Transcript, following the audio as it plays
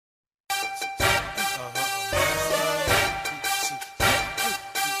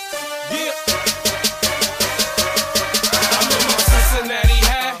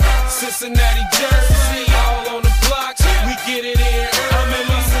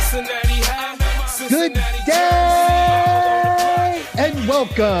Good day and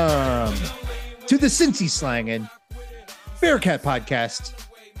welcome to the Cincy Slangin' Bearcat Podcast.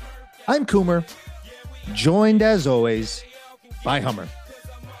 I'm Coomer, joined as always by Hummer.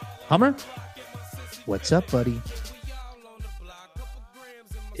 Hummer, what's up, buddy?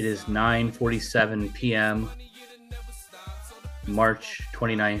 It is 9:47 p.m. March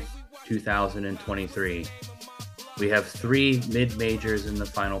 29th, 2023. We have three mid-majors in the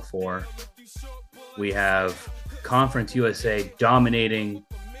Final Four. We have Conference USA dominating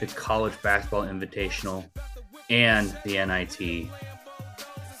the College Basketball Invitational and the NIT.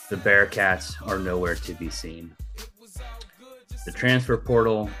 The Bearcats are nowhere to be seen. The transfer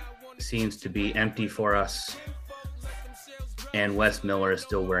portal seems to be empty for us, and Wes Miller is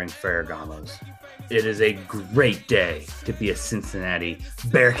still wearing Ferragamos. It is a great day to be a Cincinnati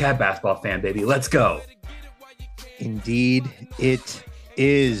Bearcat basketball fan, baby. Let's go. Indeed, it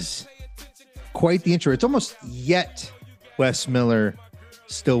is. Quite the intro. It's almost yet Wes Miller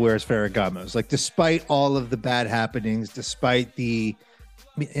still wears Ferragamos. Like, despite all of the bad happenings, despite the,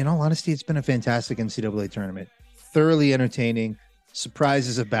 in all honesty, it's been a fantastic NCAA tournament. Thoroughly entertaining.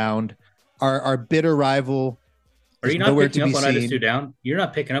 Surprises abound. Our bitter rival. Are you not picking up what I just threw down? You're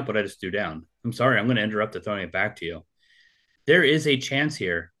not picking up what I just threw down. I'm sorry. I'm going to interrupt and throwing it back to you. There is a chance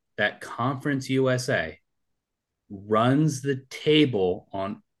here that Conference USA runs the table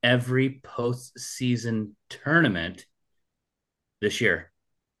on every postseason tournament this year.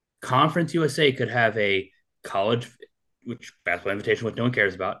 Conference USA could have a college, which basketball invitation, which no one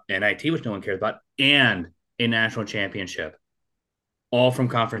cares about, NIT, which no one cares about, and a national championship, all from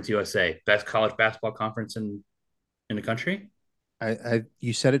Conference USA. Best college basketball conference in the country.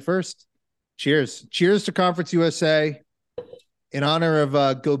 You said it first. Cheers to Conference USA. In honor of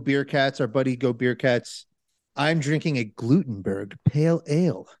Go Bearcats, our buddy Go Bearcats, I'm drinking a Glutenberg Pale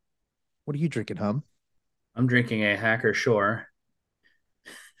Ale. What are you drinking, Hum? I'm drinking a Hacker Shore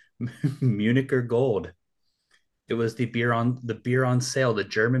Municher Gold. It was the beer on sale, the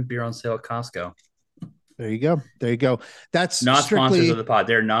German beer on sale at Costco. There you go. That's not sponsors of the pod.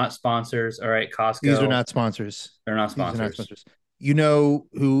 They're not sponsors. All right, Costco. These are not sponsors. They're not sponsors. You know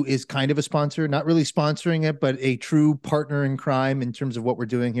who is kind of a sponsor? Not really sponsoring it, but a true partner in crime in terms of what we're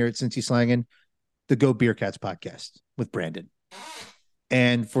doing here at Cincy Slangin', the Go Bearcats podcast with Brandon.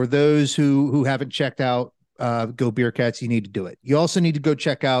 And for those who haven't checked out Go Bearcats, you need to do it. You also need to go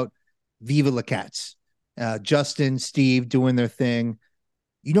check out Viva La Cats. Justin, Steve doing their thing.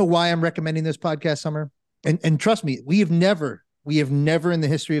 You know why I'm recommending this podcast, Summer? And trust me, we have never in the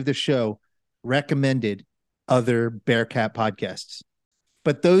history of the show recommended other Bearcat podcasts.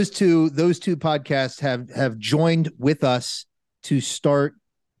 But those two podcasts have joined with us to start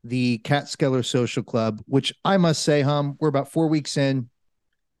the Catskeller Social Club, which I must say, Hum, we're about 4 weeks in.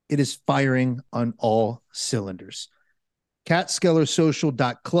 It is firing on all cylinders.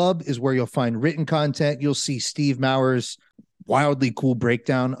 CatskellerSocial.club is where you'll find written content. You'll see Steve Mauer's wildly cool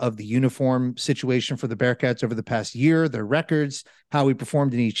breakdown of the uniform situation for the Bearcats over the past year, their records, how we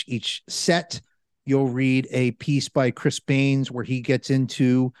performed in each set. You'll read a piece by Chris Baines where he gets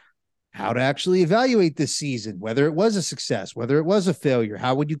into how to actually evaluate this season, whether it was a success, whether it was a failure.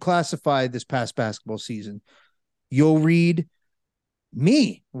 How would you classify this past basketball season? You'll read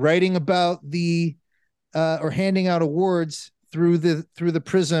me writing about or handing out awards through the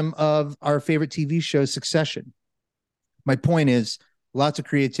prism of our favorite TV show, Succession. My point is, lots of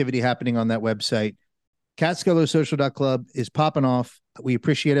creativity happening on that website. CatskellerSocial.club is popping off. We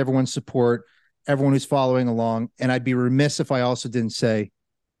appreciate everyone's support, everyone who's following along. And I'd be remiss if I also didn't say,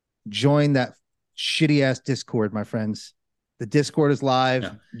 join that shitty ass Discord, my friends. The Discord is live.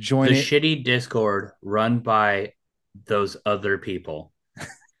 No, join the shitty Discord run by those other people.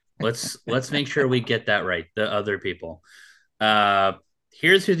 Let's make sure we get that right. The other people.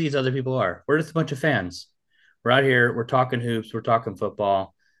 Here's who these other people are. We're just a bunch of fans. We're out here. We're talking hoops. We're talking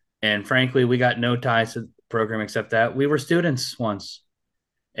football. And frankly, we got no ties to the program except that we were students once.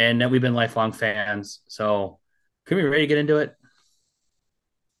 And that we've been lifelong fans. So can we ready to get into it?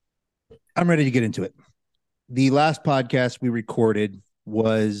 I'm ready to get into it. The last podcast we recorded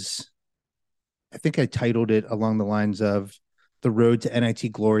was, I think I titled it along the lines of The Road to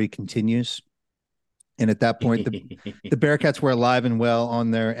NIT Glory Continues. And at that point, the Bearcats were alive and well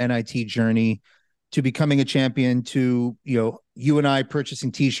on their NIT journey to becoming a champion, to, you and I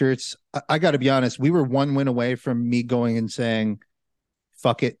purchasing T-shirts. I got to be honest, we were one win away from me going and saying,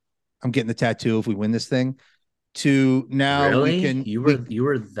 fuck it, I'm getting the tattoo if we win this thing. To now, really? we can. You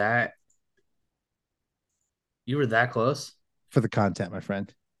were that close for the content, my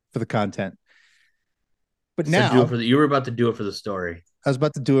friend. For the content. But so now you were about to do it for the story. I was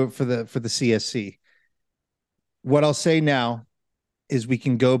about to do it for the CSC. What I'll say now is we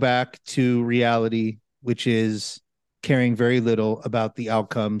can go back to reality, which is caring very little about the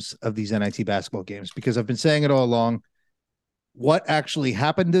outcomes of these NIT basketball games, because I've been saying it all along. What actually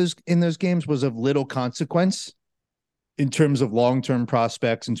happened in those games was of little consequence in terms of long-term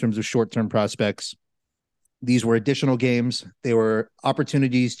prospects, in terms of short-term prospects. These were additional games. They were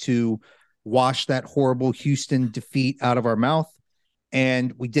opportunities to wash that horrible Houston defeat out of our mouth.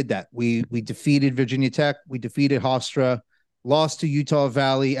 And we did that. We defeated Virginia Tech. We defeated Hofstra, lost to Utah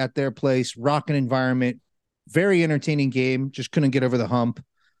Valley at their place, rocking environment, very entertaining game. Just couldn't get over the hump.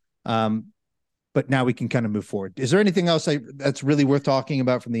 But now we can kind of move forward. Is there anything else that's really worth talking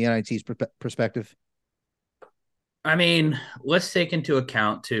about from the NIT's perspective? I mean, let's take into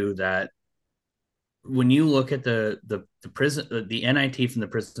account too that when you look at the prism, the NIT from the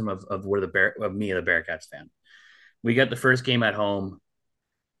prism of where of me, the Bearcats fan, we got the first game at home,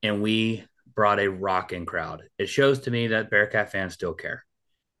 and we brought a rocking crowd. It shows to me that Bearcat fans still care.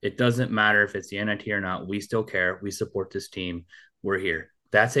 It doesn't matter if it's the NIT or not. We still care. We support this team. We're here.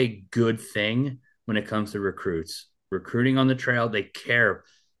 That's a good thing when it comes to recruits. Recruiting on the trail, they care.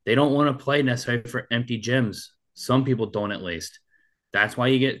 They don't want to play necessarily for empty gyms. Some people don't, at least. That's why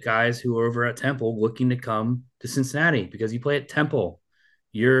you get guys who are over at Temple looking to come to Cincinnati, because you play at Temple.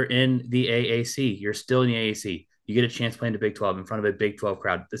 You're in the AAC. You're still in the AAC. You get a chance playing the Big 12 in front of a Big 12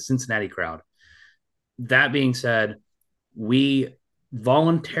 crowd, the Cincinnati crowd. That being said, we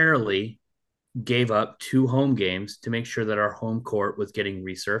voluntarily gave up 2 home games to make sure that our home court was getting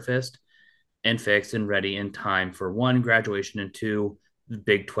resurfaced and fixed and ready in time for 1, graduation, and 2, the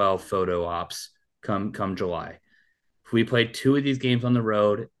Big 12 photo ops come July. We played 2 of these games on the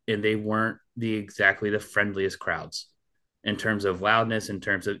road, and they weren't exactly the friendliest crowds in terms of loudness, in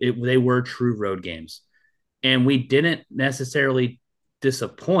terms of it. They were true road games, and we didn't necessarily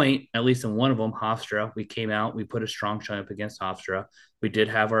disappoint. At least in one of them, Hofstra, we came out, we put a strong showing up against Hofstra. We did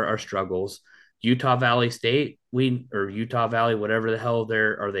have our struggles. Utah Valley State, or Utah Valley, whatever the hell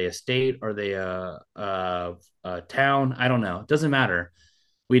are they a state? Are they a town? I don't know. It doesn't matter.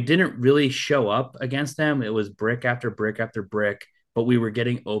 We didn't really show up against them. It was brick after brick after brick, but we were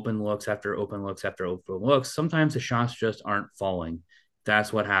getting open looks after open looks after open looks. Sometimes the shots just aren't falling.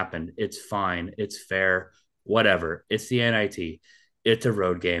 That's what happened. It's fine. It's fair. Whatever. It's the NIT. It's a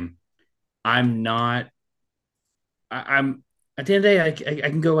road game. I'm not. I'm at the end of the day. I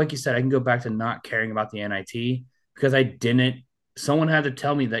can go, like you said. I can go back to not caring about the NIT because I didn't. Someone had to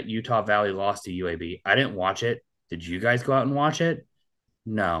tell me that Utah Valley lost to UAB. I didn't watch it. Did you guys go out and watch it?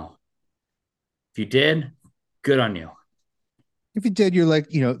 No. If you did, good on you. If you did, you're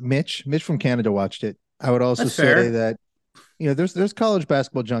like, Mitch from Canada watched it. I would also That's say fair. that, there's college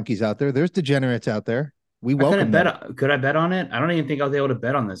basketball junkies out there. There's degenerates out there. We I couldn't welcome them. bet. Could I bet on it? I don't even think I was able to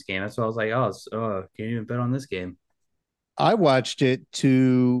bet on this game. That's why I was like, can't even bet on this game. I watched it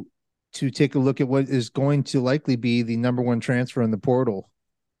to take a look at what is going to likely be the number 1 transfer in the portal.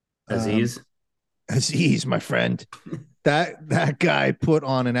 Aziz. Aziz, my friend. That guy put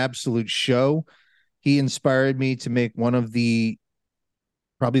on an absolute show. He inspired me to make one of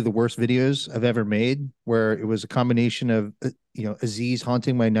probably the worst videos I've ever made, where it was a combination of Aziz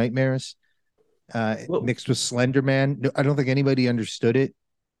haunting my nightmares, mixed with Slender Man. No, I don't think anybody understood it.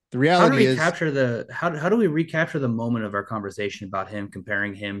 The reality is, how do we recapture the moment of our conversation about him,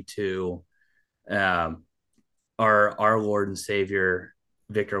 comparing him to our Lord and Savior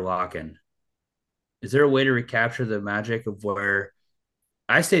Viktor Lakhin? Is there a way to recapture the magic of where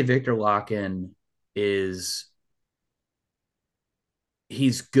I say Viktor Lakhin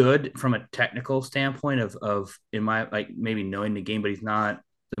he's good from a technical standpoint of in my, like, maybe knowing the game, but he's not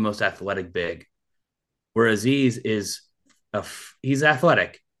the most athletic big. Whereas he's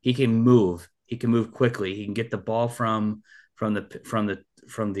athletic. He can move. He can move quickly. He can get the ball from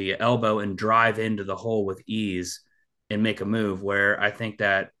the elbow and drive into the hole with ease and make a move. Where I think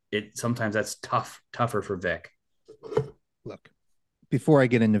that sometimes that's tougher for Vic. Look, before I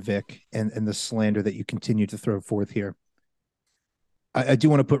get into Vic and the slander that you continue to throw forth here, I do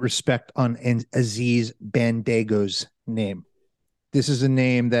want to put respect on Aziz Bandago's name. This is a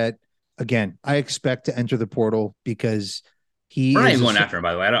name that, again, I expect to enter the portal because we're not even going after him,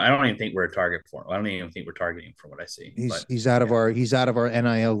 by the way. I don't even think we're a target for him. I don't even think we're targeting for what I see. He's out of our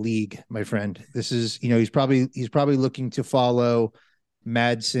NIL league, my friend. This is, he's probably looking to follow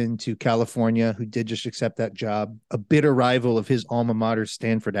Madsen to California, who did just accept that job, a bitter rival of his alma mater,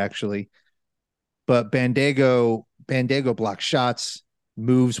 Stanford, actually. But Bandago blocks shots,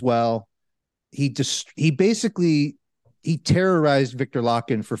 moves well. He terrorized Viktor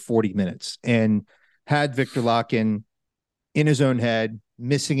Lakhin for 40 minutes and had Viktor Lakhin in his own head,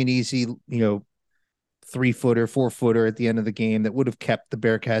 missing an easy, 3-footer, 4-footer at the end of the game that would have kept the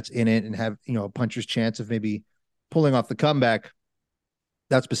Bearcats in it and have, a puncher's chance of maybe pulling off the comeback.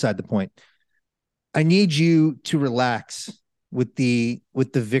 That's beside the point. I need you to relax with the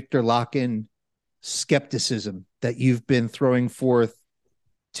Viktor Lakhin skepticism that you've been throwing forth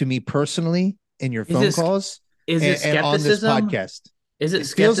to me personally in your phone calls and on this podcast. Is it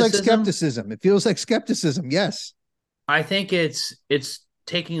skepticism? Feels like skepticism. It feels like skepticism. Yes. I think it's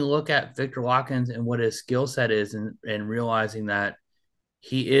taking a look at Viktor Lakhin and what his skill set is and realizing that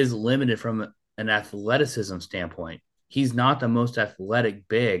he is limited from an athleticism standpoint. He's not the most athletic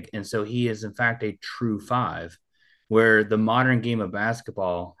big, and so he is, in fact, a true 5, where the modern game of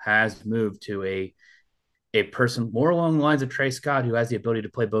basketball has moved to a person more along the lines of Trey Scott, who has the ability to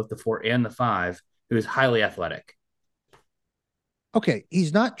play both the 4 and the 5, who is highly athletic. Okay,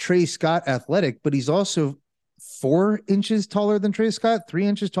 he's not Trey Scott athletic, but he's also 4 inches taller than Trey Scott, 3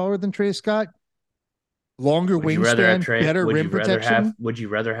 inches taller than Trey Scott, longer wingspan, better rim protection. Would you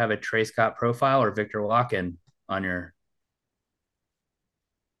rather have a Trey Scott profile or Viktor Lakhin on your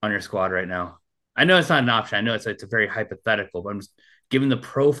squad right now? I know it's not an option. I know it's a very hypothetical, but I'm just given the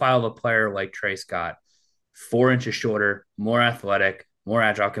profile of a player like Trey Scott, 4 inches shorter, more athletic, more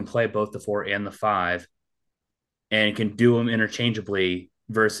agile, can play both the 4 and the 5, and can do them interchangeably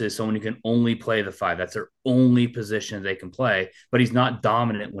versus someone who can only play the 5. That's their only position they can play, but he's not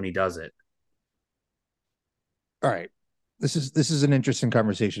dominant when he does it. All right. This is an interesting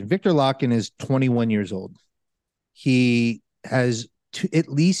conversation. Viktor Lakhin is 21 years old. He has at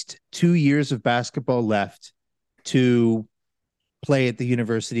least 2 years of basketball left to play at the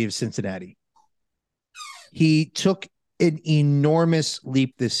University of Cincinnati. He took an enormous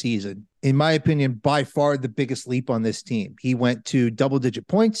leap this season. In my opinion, by far the biggest leap on this team. He went to double-digit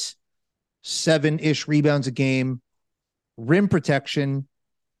points, 7-ish rebounds a game, rim protection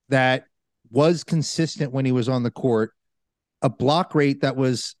that was consistent when he was on the court, a block rate that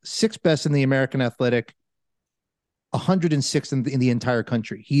was 6th best in the American Athletic, 106th in the entire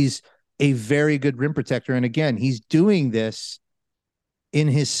country. He's a very good rim protector. And again, he's doing this in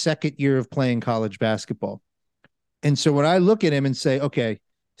his second year of playing college basketball. And so when I look at him and say, okay,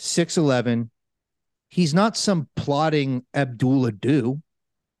 6'11", he's not some plodding Abdul Adu.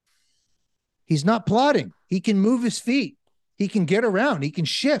 He's not plodding. He can move his feet. He can get around. He can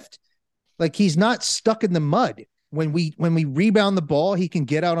shift. Like, he's not stuck in the mud. When we rebound the ball, he can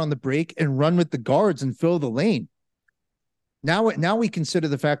get out on the break and run with the guards and fill the lane. Now we consider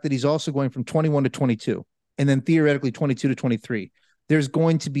the fact that he's also going from 21 to 22 and then theoretically 22 to 23. There's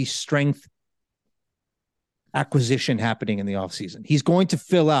going to be strength acquisition happening in the offseason. He's going to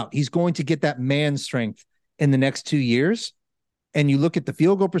fill out. He's going to get that man strength in the next 2 years. And you look at the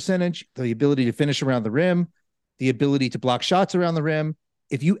field goal percentage, the ability to finish around the rim, the ability to block shots around the rim.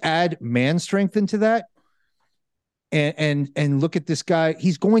 If you add man strength into that and look at this guy,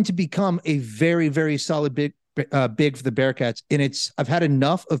 he's going to become a very, very solid big for the Bearcats. And I've had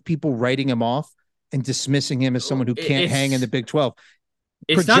enough of people writing him off and dismissing him as someone who can't hang in the Big 12.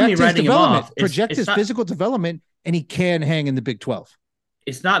 It's not me writing him off. Project his physical development, and he can hang in the Big 12.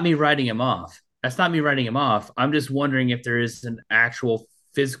 It's not me writing him off. That's not me writing him off. I'm just wondering if there is an actual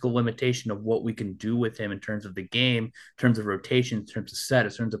physical limitation of what we can do with him in terms of the game, in terms of rotation, in terms of set,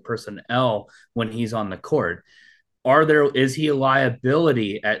 in terms of personnel when he's on the court. Is he a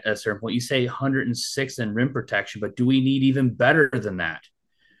liability at a certain point? You say 106 in rim protection, but do we need even better than that?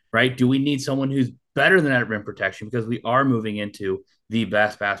 Right? Do we need someone who's better than that rim protection? Because we are moving into the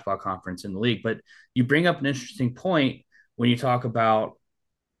best basketball conference in the league. But you bring up an interesting point when you talk about,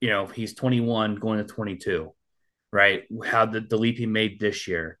 he's 21 going to 22, right? How the leap he made this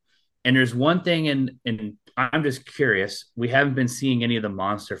year. And there's one thing, and I'm just curious, we haven't been seeing any of the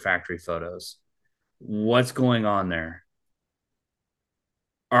Monster Factory photos. What's going on there?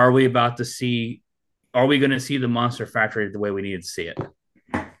 Are we going to see the Monster Factory the way we needed to see it?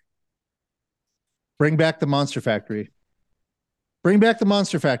 Bring back the Monster Factory. Bring back the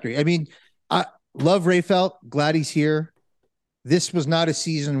Monster Factory. I mean, I love Rayfelt. Glad he's here. This was not a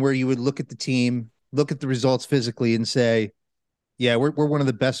season where you would look at the team, look at the results physically and say, yeah, we're one of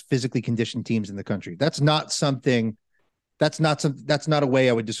the best physically conditioned teams in the country. That's not a way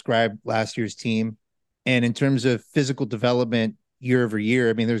I would describe last year's team. And in terms of physical development year over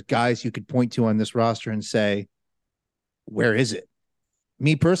year, I mean, there's guys you could point to on this roster and say, where is it?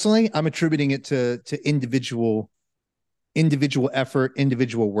 Me personally, I'm attributing it to individual effort,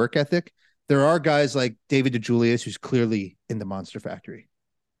 individual work ethic. There are guys like David DeJulius, who's clearly in the Monster Factory.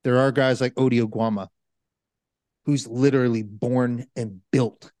 There are guys like Odi Oguama, who's literally born and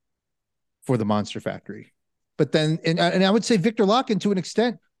built for the Monster Factory. But then, and I would say Viktor Lakhin to an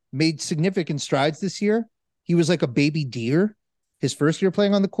extent, made significant strides this year. He was like a baby deer his first year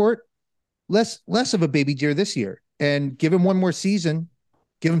playing on the court. Less of a baby deer this year. And give him one more season,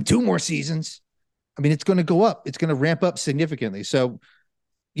 give him two more seasons. I mean, it's going to go up. It's going to ramp up significantly. So,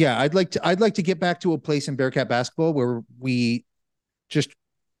 yeah, I'd like to get back to a place in Bearcat basketball where we just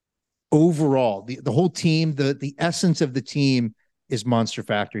overall the whole team, the essence of the team is Monster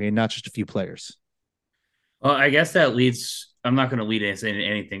Factory and not just a few players. Well, I guess that leads. I'm not going to lead us into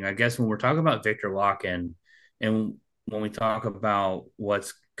anything. I guess when we're talking about Viktor Lakhin, and when we talk about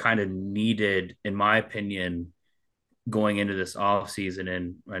what's kind of needed, in my opinion, going into this off season,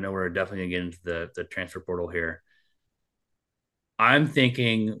 and I know we're definitely going to get into the transfer portal here. I'm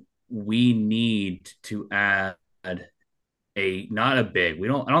thinking we need to add a not a big. We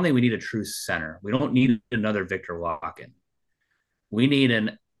don't. I don't think we need a true center. We don't need another Viktor Lakhin. We need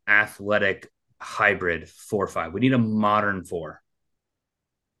an athletic hybrid 4-5. We need a modern four.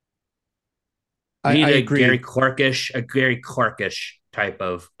 We need I agree. A Gary Clarkish type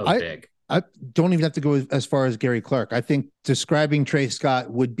of I big. I don't even have to go as far as Gary Clark. I think describing Trey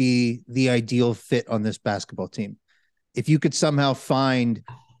Scott would be the ideal fit on this basketball team. If you could somehow find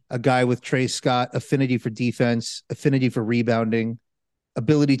a guy with Trey Scott affinity for defense, affinity for rebounding,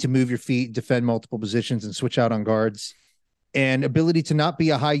 ability to move your feet, defend multiple positions, and switch out on guards, and ability to not be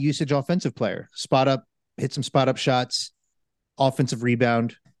a high usage offensive player, spot up, hit some spot up shots, offensive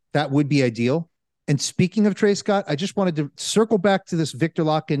rebound, that would be ideal. And speaking of Trey Scott, I just wanted to circle back to this Viktor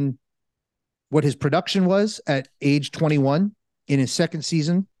Lakhin, what his production was at age 21 in his second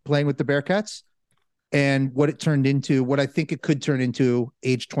season playing with the Bearcats, and what it turned into, what I think it could turn into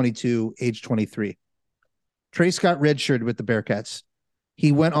age 22, age 23. Trey Scott redshirted with the Bearcats.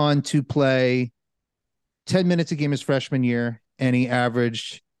 He went on to play 10 minutes a game his freshman year, and he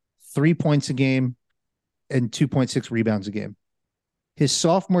averaged 3 points a game and 2.6 rebounds a game. His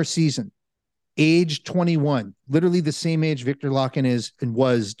sophomore season, age 21, literally the same age Viktor Lakhin is and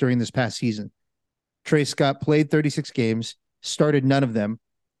was during this past season. Trey Scott played 36 games, started none of them,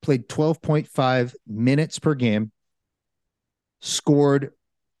 played 12.5 minutes per game, scored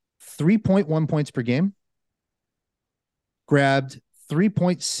 3.1 points per game, grabbed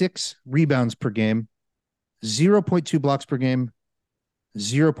 3.6 rebounds per game, 0.2 blocks per game,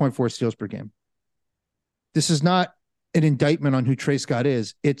 0.4 steals per game. This is not an indictment on who Trey Scott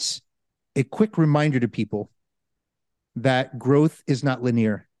is. It's a quick reminder to people that growth is not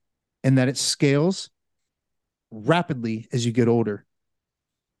linear and that it scales rapidly as you get older.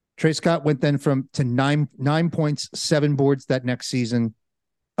 Trey Scott went then to 9 points, 7 boards that next season,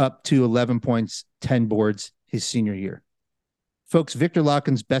 up to 11 points, 10 boards his senior year. Folks, Viktor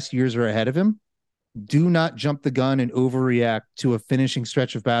Lakhin's best years are ahead of him. Do not jump the gun and overreact to a finishing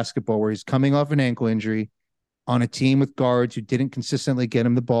stretch of basketball where he's coming off an ankle injury on a team with guards who didn't consistently get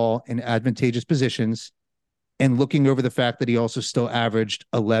him the ball in advantageous positions, and looking over the fact that he also still averaged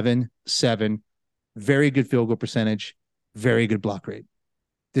 11, 7, very good field goal percentage, very good block rate.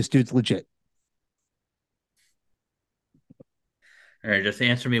 This dude's legit. All right, just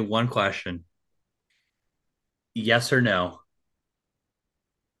answer me one question. Yes or no?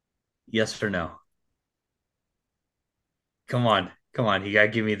 Yes or no? Come on. Come on. You got to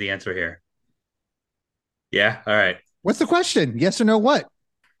give me the answer here. Yeah. All right. What's the question? Yes or no what?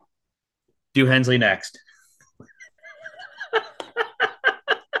 Do Hensley next.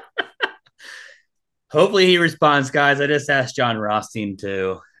 Hopefully he responds, guys. I just asked John Rothstein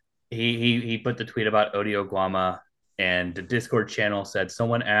to. He put the tweet about Odio Guama, and the Discord channel said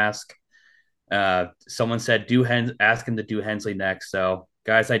someone ask. Someone said ask him to do Hensley next. So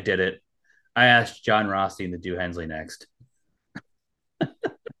guys, I did it. I asked John Rothstein to do Hensley next.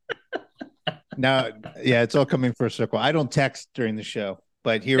 Now, yeah, it's all coming for a circle. I don't text during the show,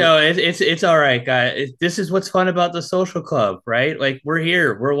 but here. No, it's all right, guys. This is what's fun about the social club, right? Like we're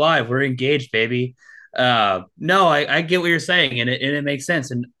here, we're live, we're engaged, baby. No, I get what you're saying, and it makes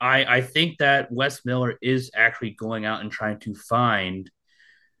sense. And I think that Wes Miller is actually going out and trying to find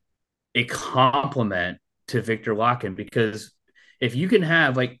a complement to Viktor Lakhin, because if you can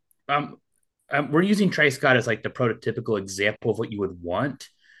have we're using Trey Scott as like the prototypical example of what you would want,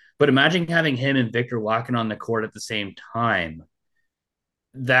 but imagine having him and Viktor Lakhin on the court at the same time.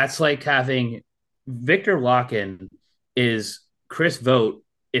 That's like having Viktor Lakhin is Chris Vogt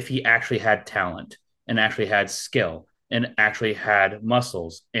if he actually had talent and actually had skill and actually had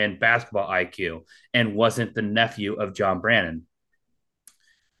muscles and basketball IQ and wasn't the nephew of John Brannon.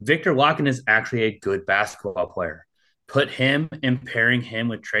 Viktor Lakhin is actually a good basketball player. Put him and pairing him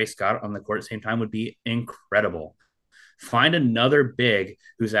with Trey Scott on the court at the same time would be incredible. Find another big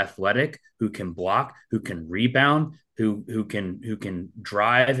who's athletic, who can block, who can rebound, who can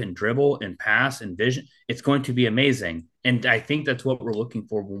drive and dribble and pass and vision. It's going to be amazing. And I think that's what we're looking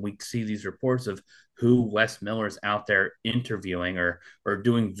for when we see these reports of who Wes Miller's out there interviewing or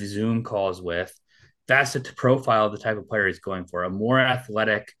doing Zoom calls with. That's the profile of the type of player he's going for, a more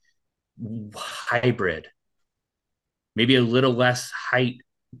athletic hybrid, maybe a little less height,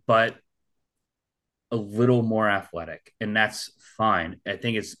 but a little more athletic. And that's fine. I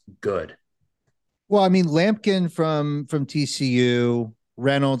think it's good. Well, I mean, Lampkin from TCU,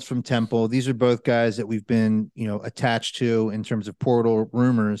 Reynolds from Temple. These are both guys that we've been, attached to in terms of portal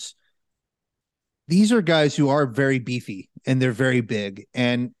rumors. These are guys who are very beefy and they're very big,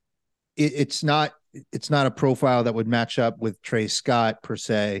 and it's not a profile that would match up with Trey Scott per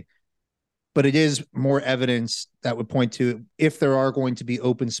se, but it is more evidence that would point to if there are going to be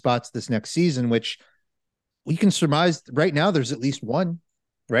open spots this next season, which we can surmise right now there's at least one,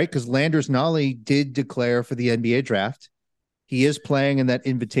 right? Because Landers Nolley did declare for the NBA draft. He is playing in that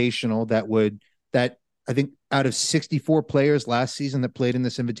invitational that I think out of 64 players last season that played in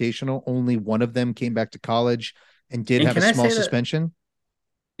this invitational, only one of them came back to college and did have a small suspension.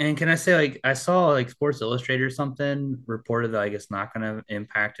 And can I say, like, I saw like Sports Illustrated or something reported that I guess not going to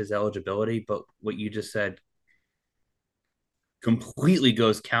impact his eligibility, but what you just said completely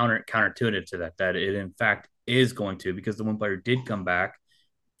goes counterintuitive to that it in fact is going to, because the one player did come back,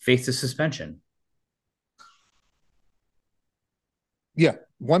 faced a suspension. Yeah,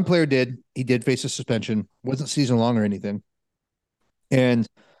 one player did. He did face a suspension. Wasn't season long or anything.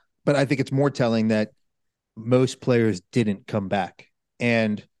 But I think it's more telling that most players didn't come back.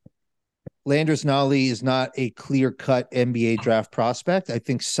 And Landers Nolley is not a clear-cut NBA draft prospect. I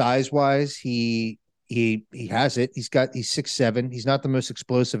think size-wise, he has it. He's 6'7". He's not the most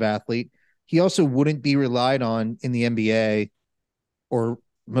explosive athlete. He also wouldn't be relied on in the NBA or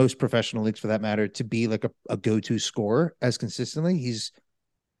most professional leagues for that matter to be like a go-to scorer as consistently.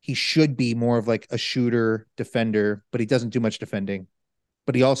 He should be more of like a shooter defender, but he doesn't do much defending.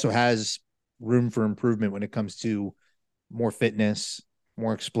 But he also has room for improvement when it comes to more fitness,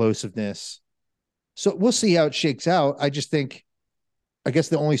 more explosiveness. So we'll see how it shakes out. I guess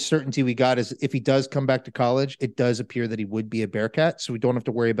the only certainty we got is if he does come back to college, it does appear that he would be a Bearcat. So we don't have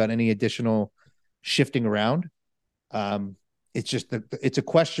to worry about any additional shifting around. It's just it's a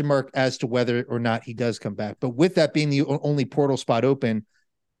question mark as to whether or not he does come back. But with that being the only portal spot open,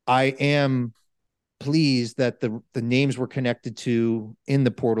 I am pleased that the names we're connected to in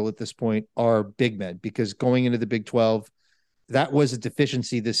the portal at this point are big men, because going into the Big 12, that was a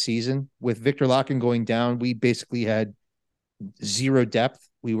deficiency this season. With Viktor Lakhin going down, we basically had zero depth.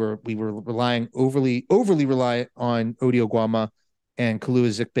 We were relying overly reliant on Odi Oguama, and Kalua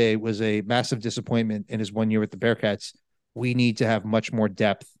Zikbe was a massive disappointment in his 1 year with the Bearcats. We need to have much more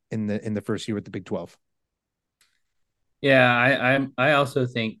depth in the first year with the Big 12. Yeah, I also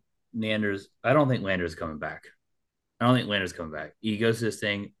think Landers. I don't think Landers coming back. I don't think Landers coming back. He goes to this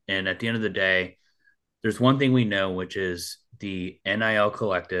thing, and at the end of the day, there's one thing we know, which is the NIL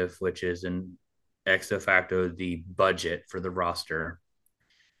collective, which is an ex de facto the budget for the roster,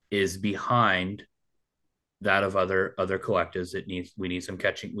 is behind that of other collectives. We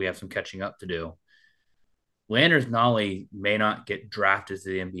have some catching up to do. Landers Nolley may not get drafted to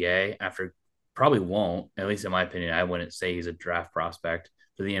the NBA after, probably won't, at least in my opinion. I wouldn't say he's a draft prospect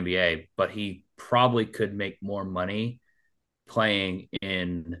for the NBA, but he probably could make more money playing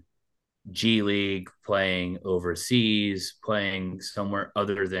in G League, playing overseas, playing somewhere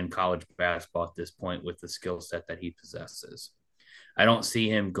other than college basketball at this point with the skill set that he possesses. I don't see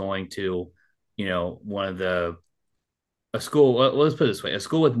him going to, one of a school, let's put it this way, a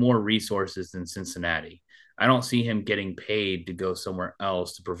school with more resources than Cincinnati. I don't see him getting paid to go somewhere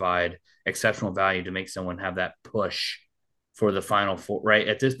else to provide exceptional value to make someone have that push for the Final Four, right?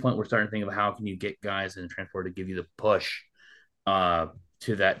 At this point, we're starting to think of how can you get guys in the transport to give you the push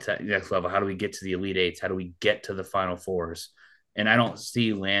to that next level. How do we get to the Elite Eights? How do we get to the Final Fours? And I don't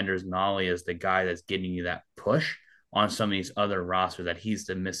see Landers Nolley as the guy that's getting you that push on some of these other rosters, that he's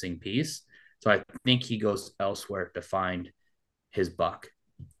the missing piece. So I think he goes elsewhere to find his buck.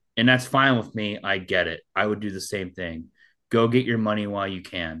 And that's fine with me. I get it. I would do the same thing. Go get your money while you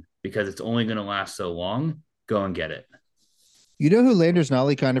can, because it's only going to last so long. Go and get it. You know who Landers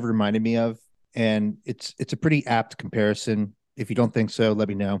Nolley kind of reminded me of? And it's a pretty apt comparison. If you don't think so, let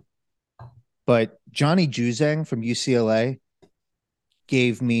me know. But Johnny Juzang from UCLA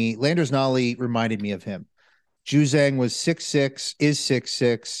Landers Nolley reminded me of him. Juzang was 6'6", is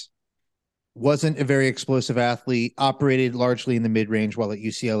 6'6", wasn't a very explosive athlete, operated largely in the mid-range while at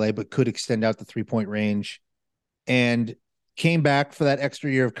UCLA, but could extend out the three-point range, and came back for that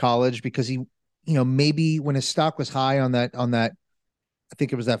extra year of college because he maybe when his stock was high on that, I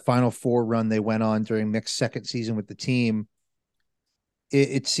think it was that Final Four run they went on during Mick's second season with the team.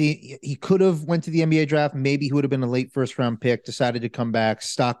 He could have went to the NBA draft. Maybe he would have been a late first round pick, decided to come back.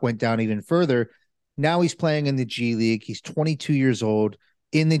 Stock went down even further. Now he's playing in the G League. He's 22 years old.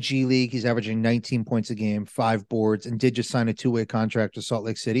 In the G League, he's averaging 19 points a game, 5 boards, and did just sign a two-way contract with Salt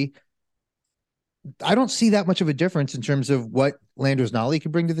Lake City. I don't see that much of a difference in terms of what Landers Nolly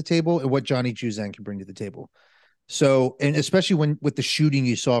can bring to the table and what Johnny Juzang can bring to the table. So, and especially when with the shooting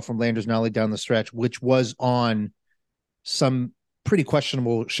you saw from Landers Nolly down the stretch, which was on some pretty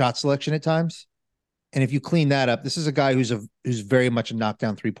questionable shot selection at times. And if you clean that up, this is a guy who's very much a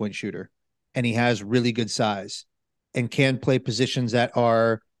knockdown 3-point shooter, and he has really good size and can play positions that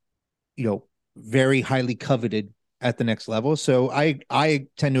are, very highly coveted at the next level. So I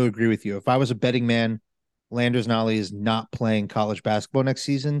tend to agree with you. If I was a betting man, Landers Nolly is not playing college basketball next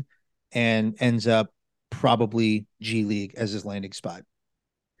season and ends up probably G League as his landing spot.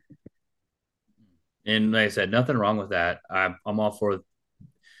 And like I said, nothing wrong with that. I'm all for.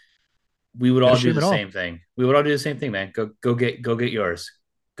 We would Not all a do shame the at all. same thing. We would all do the same thing, man. Go get yours.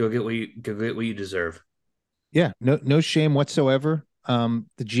 Go get what you deserve. Yeah, no shame whatsoever.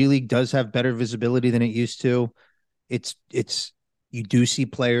 The G League does have better visibility than it used to. It's you do see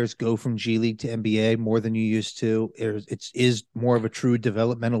players go from G League to NBA more than you used to. It's more of a true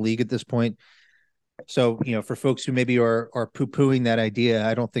developmental league at this point. So, for folks who maybe are poo-pooing that idea,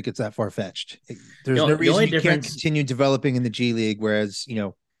 I don't think it's that far-fetched. There's no The reason only you can't difference, continue developing in the G League, whereas,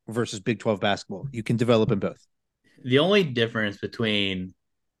 versus Big 12 basketball. You can develop in both. the only difference between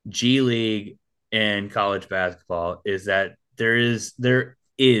G League and college basketball is that there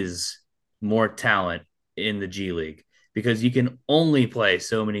is more talent in the G League because you can only play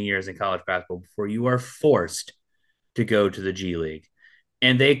so many years in college basketball before you are forced to go to the G League.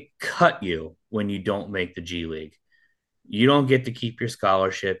 And they cut you when you don't make the G League. You don't get to keep your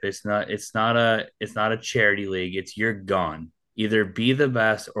scholarship. It's not a charity league. It's you're gone. Either be the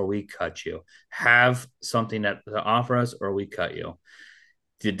best or we cut you. Have something that to offer us or we cut you.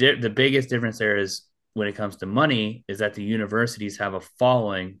 The biggest difference there is when it comes to money is that the universities have a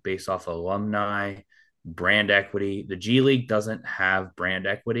following based off of alumni, brand equity. The G League doesn't have brand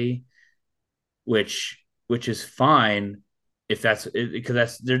equity, which is fine if that's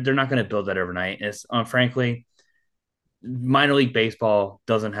because they're not going to build that overnight. And it's frankly, minor league baseball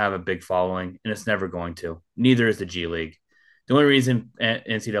doesn't have a big following, and it's never going to. Neither is the G League. The only reason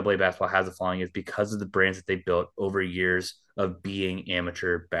NCAA basketball has a following is because of the brands that they built over years of being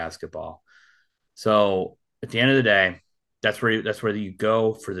amateur basketball. So at the end of the day, that's where you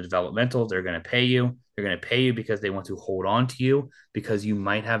go for the developmental. They're going to pay you. They're going to pay you because they want to hold on to you because you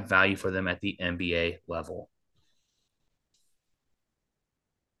might have value for them at the NBA level.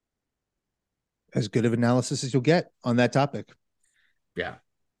 As good of analysis as you'll get on that topic. Yeah.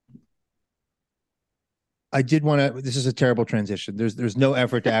 I did want to. This is a terrible transition. There's no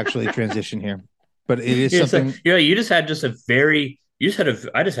effort to actually transition here, but it is Yeah, so, something. you just had just a very you just had a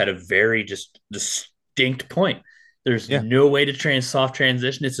I just had a very just distinct point. There's Yeah, no way to soft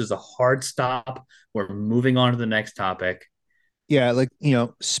transition. This is a hard stop. We're moving on to the next topic. yeah. Like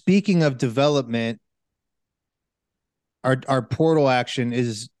speaking of development, our portal action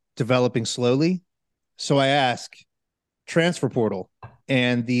is developing slowly. So I ask, transfer portal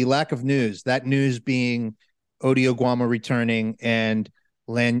and the lack of news. That news being Odio Guama returning and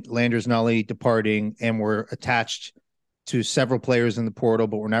Landers Nolly departing, and we're attached to several players in the portal,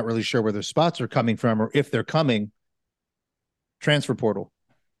 but we're not really sure where their spots are coming from or if they're coming. Transfer portal.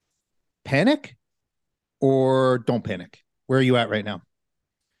 Panic or don't panic? Where are you at right now?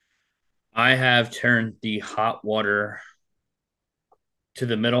 I have turned the hot water to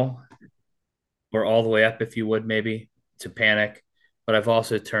the middle or all the way up, if you would, maybe to panic. But I've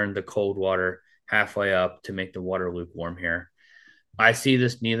also turned the cold water halfway up to make the water lukewarm here. I see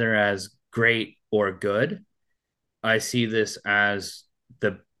this neither as great or good. I see this as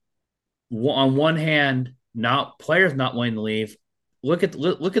the on one hand, not players not wanting to leave. Look at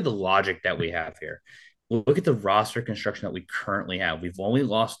the logic that we have here. Look at the roster construction that we currently have. We've only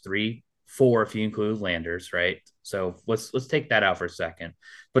lost three, four if you include Landers, right? So let's take that out for a second.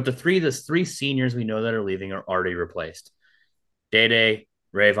 But the three seniors we know that are leaving are already replaced. Day,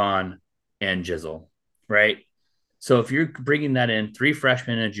 Rayvon, and Jizzle, right? So if you're bringing that in, three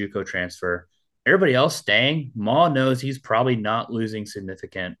freshmen and a JUCO transfer, everybody else staying, Ma knows he's probably not losing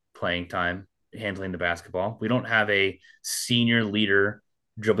significant playing time handling the basketball. We don't have a senior leader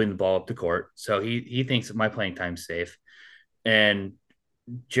dribbling the ball up the court, so he thinks that my playing time's safe. And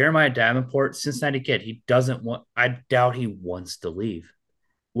Jeremiah Davenport, Cincinnati kid, he doesn't want. I doubt he wants to leave.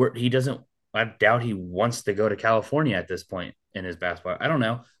 He doesn't. I doubt he wants to go to California at this point in his basketball. I don't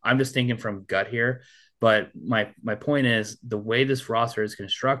know. I'm just thinking from gut here, but my point is the way this roster is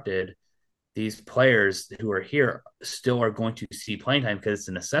constructed, these players who are here still are going to see playing time because it's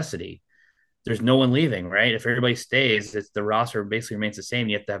a necessity. There's no one leaving, right? If everybody stays, it's the roster basically remains the same.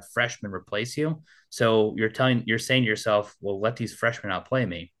 You have to have freshmen replace you. So you're saying to yourself, well, let these freshmen outplay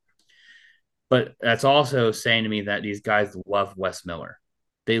me. But that's also saying to me that these guys love Wes Miller.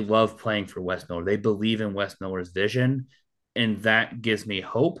 They love playing for Wes Miller. They believe in Wes Miller's vision, and that gives me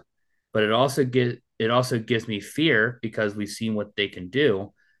hope. But it also gives me fear because we've seen what they can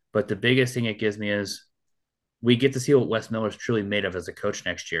do. But the biggest thing it gives me is we get to see what Wes Miller is truly made of as a coach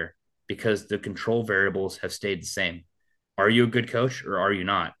next year because the control variables have stayed the same. Are you a good coach or are you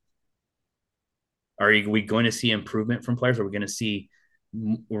not? We going to see improvement from players? Are we going to see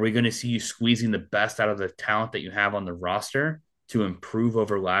you squeezing the best out of the talent that you have on the roster to improve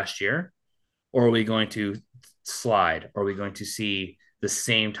over last year? Or are we going to slide? Are we going to see the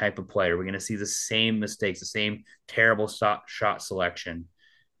same type of play? Are we going to see the same mistakes, the same terrible shot selection?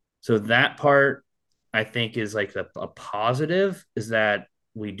 So that part I think is like a positive is that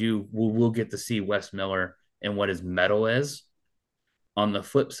we'll get to see Wes Miller and what his mettle is. On the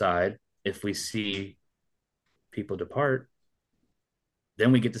flip side, if we see people depart,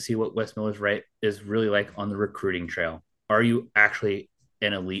 then we get to see what Wes Miller's right is really like on the recruiting trail. Are you actually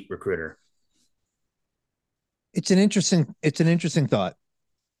an elite recruiter? It's an interesting thought.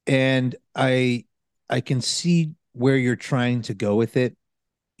 And I can see where you're trying to go with it.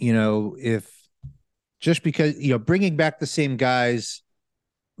 If just because, bringing back the same guys,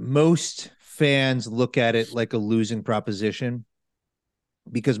 most fans look at it like a losing proposition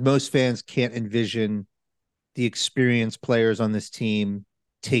because most fans can't envision the experienced players on this team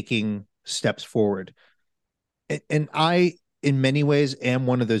taking steps forward. And I, in many ways, am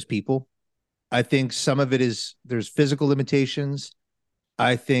one of those people. I think some of it is there's physical limitations.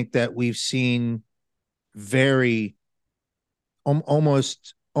 I think that we've seen very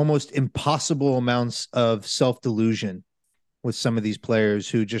almost impossible amounts of self-delusion with some of these players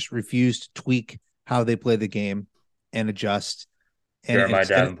who just refuse to tweak how they play the game and adjust. And Jeremiah it's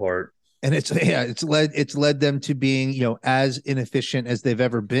Davenport. and it's yeah, it's led them to being, as inefficient as they've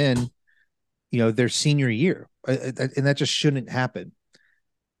ever been, their senior year. And that just shouldn't happen.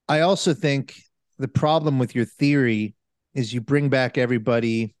 I also think the problem with your theory is you bring back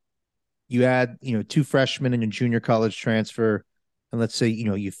everybody, you add, two freshmen and a junior college transfer, and let's say,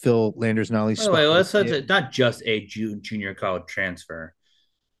 you fill Landers Nolly's By the way, spot. let's not just a junior college transfer.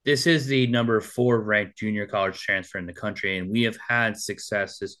 This is the number 4 ranked junior college transfer in the country, and we have had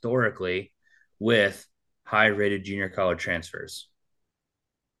success historically with high rated junior college transfers.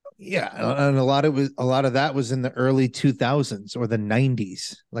 Yeah, and a lot of that was in the early 2000s or the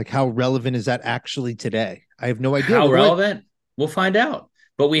 90s. Like, how relevant is that actually today? I have no idea. How Look what relevant? We'll find out.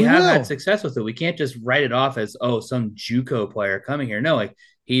 But we we have had will. success with it. We can't just write it off as some JUCO player coming here. No, like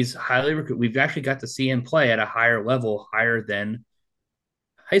he's highly recruited. We've actually got to see him play at a higher level, higher than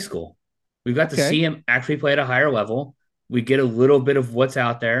high school. We've got to Okay, see him actually play at a higher level. We get a little bit of what's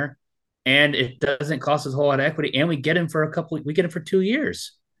out there, and it doesn't cost us a whole lot of equity. And we get him for we get him for 2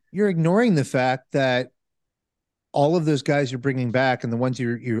 years. you're ignoring the fact that all of those guys you're bringing back and the ones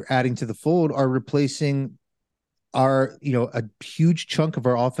you're adding to the fold are replacing a huge chunk of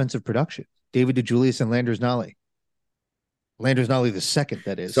our offensive production. David DeJulius and Landers Nolly. Landers Nolly the second,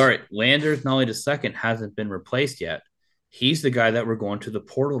 that is. Sorry, Landers Nolly II hasn't been replaced yet. He's the guy that we're going to the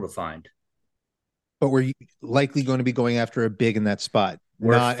portal to find. But we're likely going to be going after a big in that spot,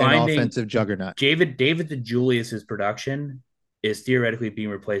 We're not an finding offensive juggernaut. David DeJulius's production is theoretically being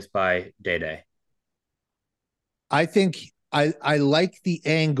replaced by Day Day. I think I like the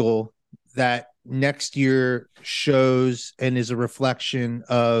angle that next year shows and is a reflection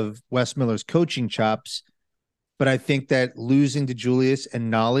of Wes Miller's coaching chops. But I think that losing to Julius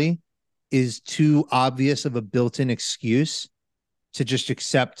and Nolly is too obvious of a built-in excuse to just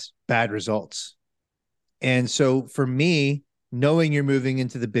accept bad results. And so for me, knowing you're moving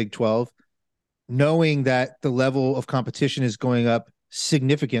into the Big 12, knowing that the level of competition is going up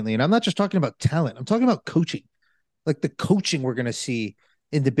significantly, and I'm not just talking about talent, I'm talking about coaching. Like, the coaching we're going to see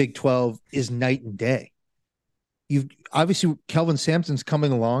in the Big 12 is night and day. You've obviously Kelvin Sampson's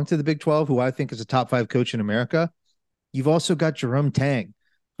coming along to the Big 12, who I think is a top 5 coach in America. You've also got Jerome Tang,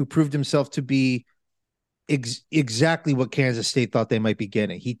 who proved himself to be exactly what Kansas State thought they might be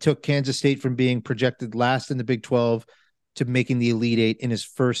getting. He took Kansas State from being projected last in the Big 12 to making the Elite Eight in his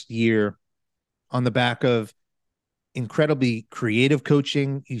first year on the back of incredibly creative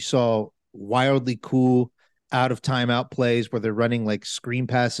coaching. You saw wildly cool out of timeout plays where they're running like screen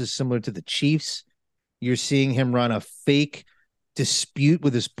passes similar to the Chiefs. You're seeing him run a fake dispute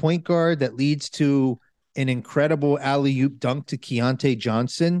with his point guard that leads to an incredible alley-oop dunk to Keontae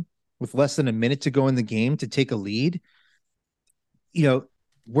Johnson with less than a minute to go in the game to take a lead.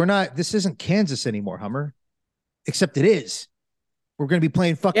 This isn't Kansas anymore, Hummer, except it is. We're going to be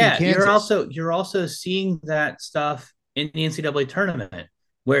playing fucking Kansas. You're also seeing that stuff in the NCAA tournament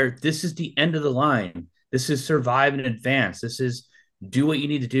where this is the end of the line. This is survive and advance. This is do what you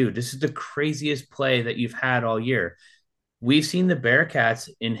need to do. This is the craziest play that you've had all year. We've seen the Bearcats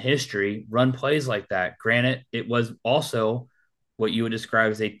in history run plays like that. Granted, it was also what you would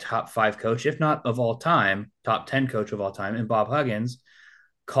describe as a top 5 coach, if not of all time, top 10 coach of all time, and Bob Huggins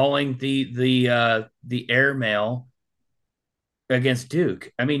calling the airmail against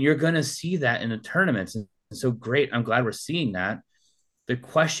Duke. I mean, you're going to see that in the tournaments. And so great. I'm glad we're seeing that.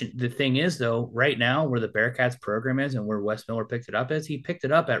 The thing is, though, right now where the Bearcats program is and where Wes Miller picked it up is, he picked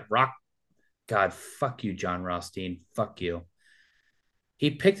it up at rock. God, fuck you, John Rothstein. Fuck you.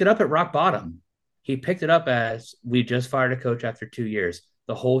 He picked it up at rock bottom. He picked it up as we just fired a coach after 2 years.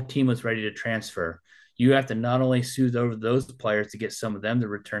 The whole team was ready to transfer. You have to not only soothe over those players to get some of them to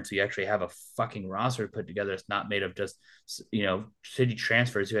return, so you actually have a fucking roster put together that's not made of just, city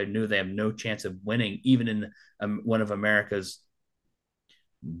transfers who knew they have no chance of winning, even in one of America's.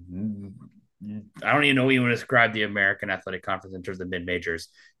 I don't even know what you want to describe the American Athletic Conference in terms of mid majors.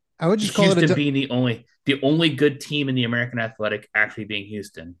 I would just Houston call it being the only good team in the American Athletic actually being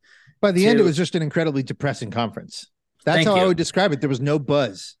Houston. By the end, it was just an incredibly depressing conference. That's how I would describe it. There was no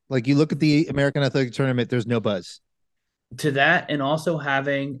buzz. Like you look at the American Athletic Tournament, there's no buzz. To that, and also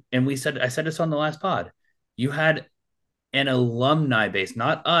having, and I said this on the last pod, you had an alumni base,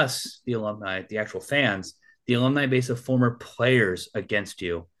 not us, the alumni, the actual fans, the alumni base of former players against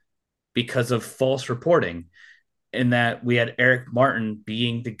you because of false reporting. In that we had Eric Martin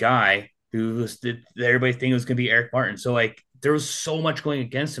being the guy who everybody think it was going to be Eric Martin. So like there was so much going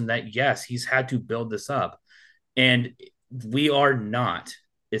against him that yes, he's had to build this up. And we are not.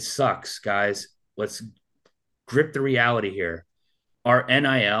 It sucks, guys. Let's grip the reality here. Our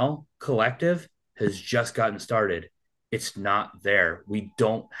NIL collective has just gotten started. It's not there. We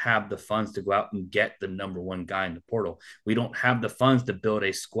don't have the funds to go out and get the number 1 guy in the portal. We don't have the funds to build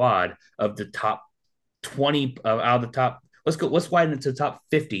a squad of the top 20 out of the top. Let's widen it to the top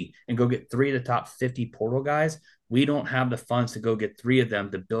 50 and go get 3 of the top 50 portal guys. We don't have the funds to go get 3 of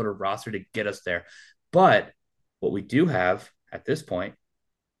them to build a roster to get us there. But what we do have at this point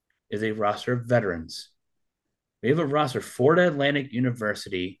is a roster of veterans. We have a roster. Florida Atlantic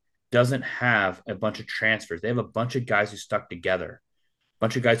University doesn't have a bunch of transfers. They have a bunch of guys who stuck together, a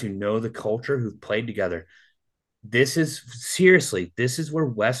bunch of guys who know the culture, who've played together. This is where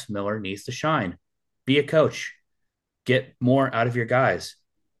Wes Miller needs to shine. Be a coach. Get more out of your guys.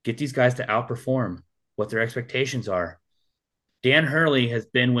 Get these guys to outperform what their expectations are. Dan Hurley has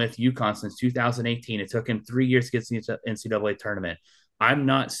been with UConn since 2018. It took him 3 years to get to the NCAA tournament. I'm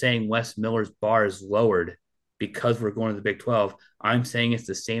not saying Wes Miller's bar is lowered because we're going to the Big 12. I'm saying it's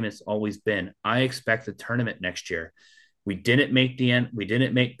the same as it's always been. I expect the tournament next year. We didn't make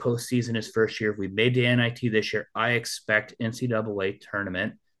postseason his first year. We made the NIT this year. I expect NCAA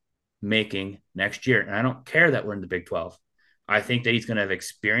tournament making next year. And I don't care that we're in the Big 12. I think that he's going to have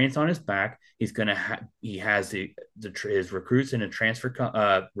experience on his back. He's going to he has his recruits and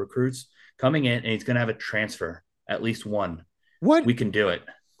recruits coming in, and he's going to have a transfer, at least one. We can do it.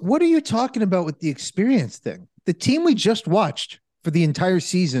 What are you talking about with the experience thing? The team we just watched for the entire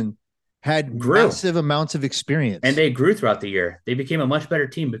season had massive amounts of experience. And they grew throughout the year. They became a much better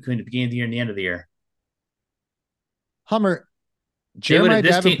team between the beginning of the year and the end of the year. Hummer, this team at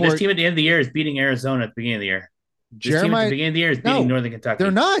the end of the year is beating Arizona at the beginning of the year. This team at the beginning of the year is beating Northern Kentucky.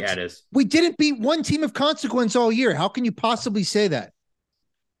 They're not. Yeah, it is. We didn't beat one team of consequence all year. How can you possibly say that?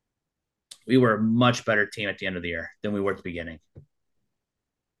 We were a much better team at the end of the year than we were at the beginning.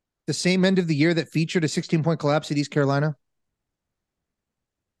 The same end of the year that featured a 16-point collapse at East Carolina?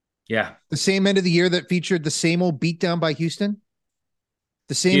 Yeah. The same end of the year that featured the same old beatdown by Houston?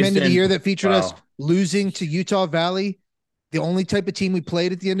 The same end of the year that featured us losing to Utah Valley? The only type of team we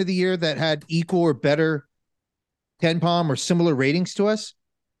played at the end of the year that had equal or better KenPom or similar ratings to us?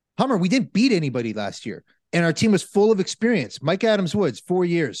 Hummer, we didn't beat anybody last year. And our team was full of experience. Mike Adams-Woods, 4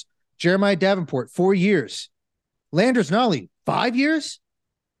 years. Jeremiah Davenport, 4 years. Landers Nolly, 5 years.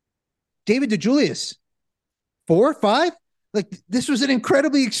 David DeJulius, 4, 5. Like, this was an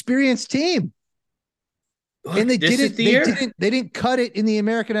incredibly experienced team. Look, and they didn't cut it in the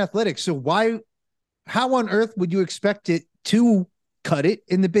American Athletics. So how on earth would you expect it to cut it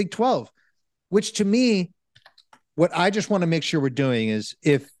in the Big 12? Which to me What I just want to make sure we're doing is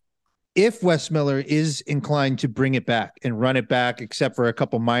if Wes Miller is inclined to bring it back and run it back, except for a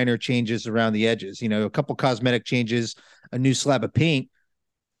couple minor changes around the edges, a couple cosmetic changes, a new slab of paint,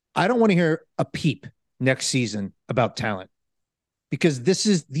 I don't want to hear a peep next season about talent, because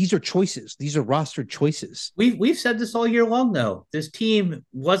these are choices. These are roster choices. We've said this all year long, though. This team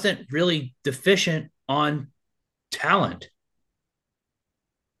wasn't really deficient on talent.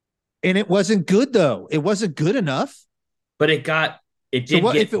 And it wasn't good, though. It wasn't good enough. But it did so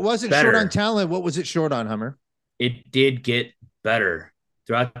what, get if it wasn't better. Short on talent, what was it short on, Hummer? It did get better.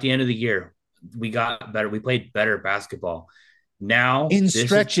 Throughout the end of the year, we got better. We played better basketball. Now in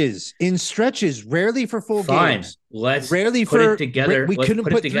stretches, rarely for full games. Let's rarely put for it together. We couldn't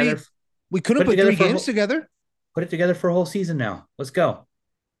put three. We couldn't put 3 games together. Put it together for a whole season now. Let's go.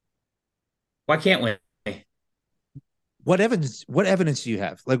 Why can't we? What evidence do you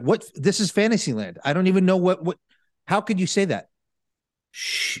have? Like, what? This is fantasy land. I don't even know what. How could you say that?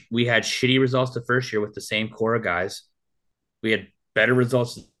 We had shitty results the first year with the same core of guys. We had better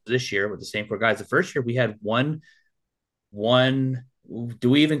results this year with the same core guys. The first year we had one. Do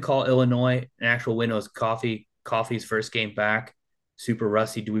we even call Illinois an actual win? It was Coffey's first game back. Super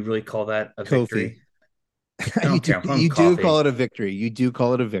rusty. Do we really call that a victory? You do call it a victory. You do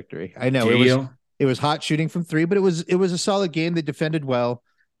call it a victory. I know it was hot shooting from 3, but it was a solid game. They defended well.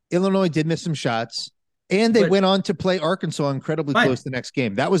 Illinois did miss some shots, and they went on to play Arkansas incredibly close the next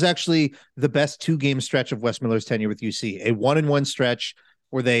game. That was actually the best 2-game stretch of Wes Miller's tenure with UC. A 1-1 stretch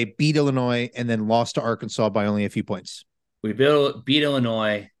where they beat Illinois and then lost to Arkansas by only a few points. We beat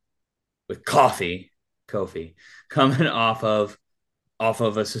Illinois with Kofi coming off of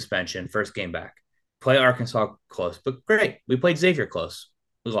a suspension, first game back. Play Arkansas close, but great. We played Xavier close.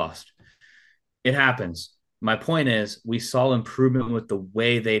 We lost. It happens. My point is we saw improvement with the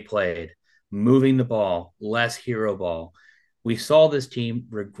way they played, moving the ball, less hero ball. We saw this team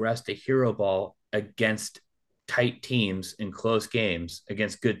regress to hero ball against tight teams in close games,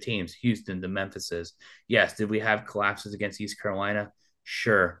 against good teams, Houston, the Memphises. Yes, did we have collapses against East Carolina?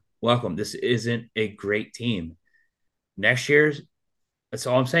 Sure. Welcome. This isn't a great team. Next year's, that's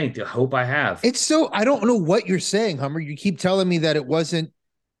all I'm saying. The hope I have. I don't know what you're saying, Hummer. You keep telling me that it wasn't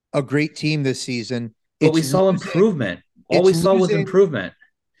a great team this season. But we saw improvement. All we saw was improvement.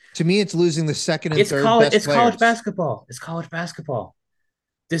 To me, it's losing the second and third best It's players. college basketball. It's college basketball.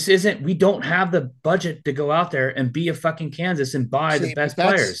 We don't have the budget to go out there and be a fucking Kansas and buy the best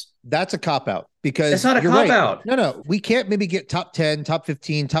players. That's a cop-out, because it's not a cop-out. No. We can't maybe get top 10, top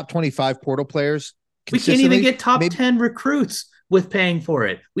 15, top 25 portal players. We can't even get top 10 recruits with paying for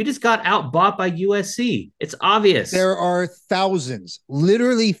it. We just got outbought by USC. It's obvious. There are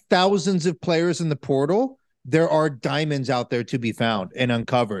literally thousands of players in the portal. There are diamonds out there to be found and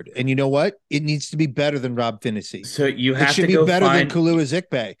uncovered. And you know what? It needs to be better than Rob Finney. So you have to go find... It should be better than Kalua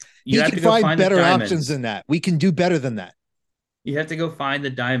Zikpe. He can find better options than that. We can do better than that. You have to go find the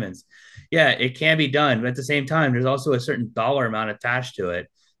diamonds. Yeah, it can be done. But at the same time, there's also a certain dollar amount attached to it.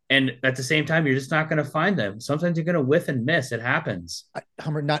 And at the same time, you're just not going to find them. Sometimes you're going to whiff and miss. It happens.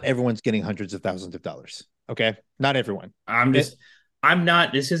 Hummer, not everyone's getting hundreds of thousands of dollars. Okay? Not everyone. This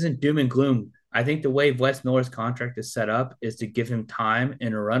isn't doom and gloom. I think the way Wes Miller's contract is set up is to give him time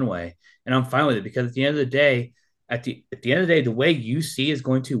and a runway. And I'm fine with it, because at the end of the day, the way UC is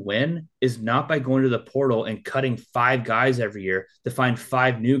going to win is not by going to the portal and cutting 5 guys every year to find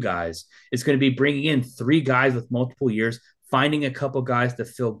 5 new guys. It's going to be bringing in 3 guys with multiple years, finding a couple guys to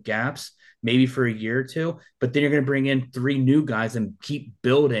fill gaps, maybe for a year or 2, but then you're going to bring in 3 new guys and keep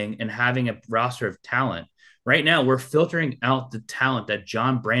building and having a roster of talent. Right now, we're filtering out the talent that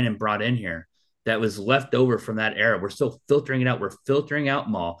John Brandon brought in here that was left over from that era. We're still filtering it out. We're filtering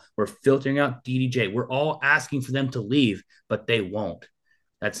out Maul. We're filtering out DDJ. We're all asking for them to leave, but they won't.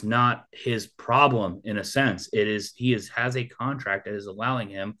 That's not his problem in a sense. He has a contract that is allowing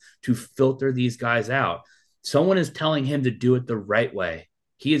him to filter these guys out. Someone is telling him to do it the right way.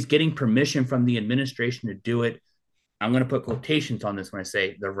 He is getting permission from the administration to do it. I'm going to put quotations on this when I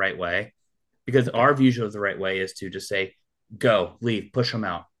say the right way, because our view of the right way is to just say, go, leave, push them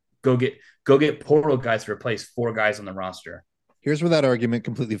out. Go get portal guys to replace 4 guys on the roster. Here's where that argument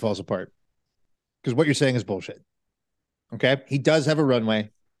completely falls apart, because what you're saying is bullshit. Okay? He does have a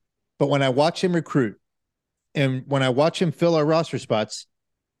runway, but when I watch him recruit and when I watch him fill our roster spots,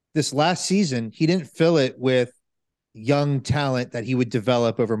 this last season, he didn't fill it with young talent that he would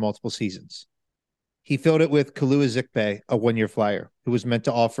develop over multiple seasons. He filled it with Kalua Zikpe, a 1-year flyer who was meant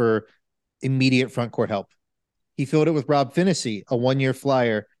to offer immediate front court help. He filled it with Rob Finney, a 1-year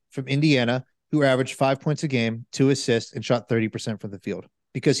flyer from Indiana who averaged 5 points a game, 2 assists, and shot 30% from the field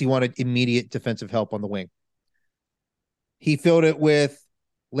because he wanted immediate defensive help on the wing. He filled it with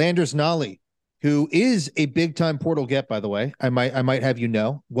Landers Nolly, who is a big time portal get, by the way. I might have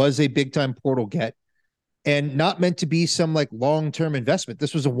was a big time portal get and not meant to be some like long term investment.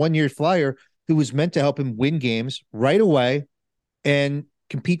 This was a 1 year flyer who was meant to help him win games right away and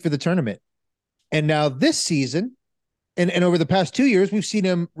compete for the tournament. And now this season, and over the past 2 years, we've seen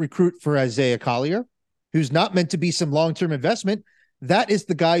him recruit for Isaiah Collier, who's not meant to be some long term investment. That is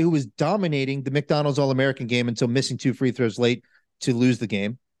the guy who was dominating the McDonald's All American game until missing 2 free throws late to lose the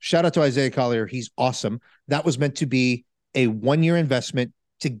game. Shout out to Isaiah Collier. He's awesome. That was meant to be a 1 year investment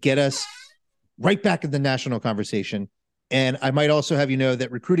to get us right back in the national conversation. And I might also have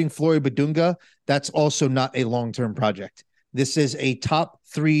that recruiting Flory Badunga, that's also not a long-term project. This is a top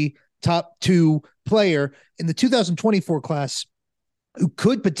 3, top 2 player in the 2024 class who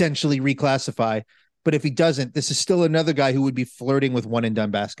could potentially reclassify. But if he doesn't, this is still another guy who would be flirting with one and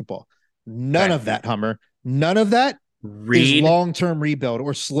done basketball. None of that, Hummer. None of that is long-term rebuild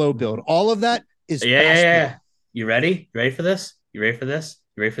or slow build. All of that is yeah. You ready? You ready for this? You ready for this?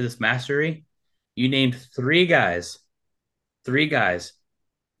 You ready for this mastery? You named 3 guys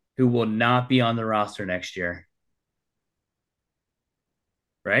who will not be on the roster next year.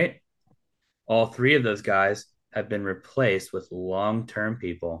 Right? All 3 of those guys have been replaced with long-term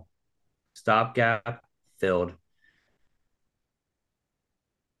people. Stopgap filled.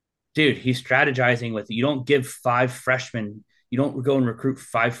 Dude, he's strategizing with you don't give 5 freshmen, you don't go and recruit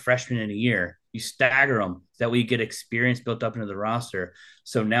 5 freshmen in a year. You stagger them. That way you get experience built up into the roster.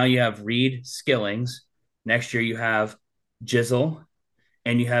 So now you have Reed, Skillings. Next year you have Jizzle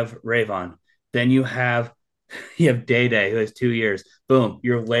and you have Rayvon. Then you have Day Day, who has 2 years. Boom,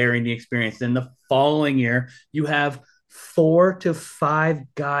 you're layering the experience. Then the following year, you have 4 to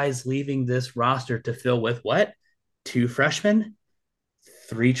 5 guys leaving this roster to fill with what? 2 freshmen,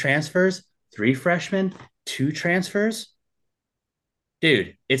 3 transfers, 3 freshmen, 2 transfers.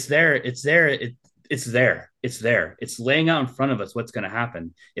 Dude, it's there. It's there. It's laying out in front of us what's going to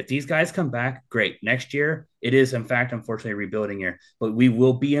happen. If these guys come back, great. Next year, it is, in fact, unfortunately, a rebuilding year. But we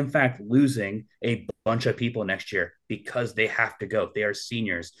will be, in fact, losing a bunch of people next year because they have to go. They are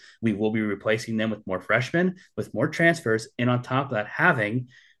seniors. We will be replacing them with more freshmen, with more transfers, and on top of that, having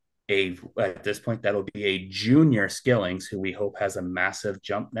at this point, that'll be a junior Skillings, who we hope has a massive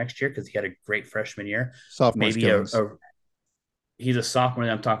jump next year because he had a great freshman year. Sophomore Maybe Skillings. He's a sophomore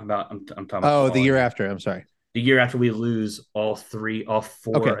that I'm talking about. I'm talking about the year after. I'm sorry. The year after we lose all 4.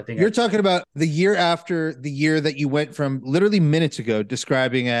 Okay. I think you're talking about the year after the year that you went from literally minutes ago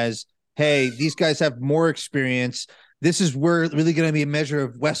describing as, hey, these guys have more experience. This is where really going to be a measure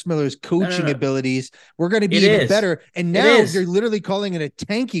of Wes Miller's coaching abilities. We're going to be even better. And now you're literally calling it a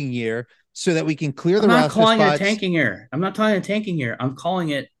tanking year so that we can clear the roster spots. I'm not calling it a tanking year. I'm not calling it a tanking year. I'm calling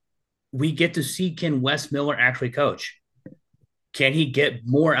it we get to see, can Wes Miller actually coach? Can he get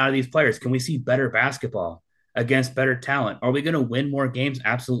more out of these players? Can we see better basketball against better talent? Are we going to win more games?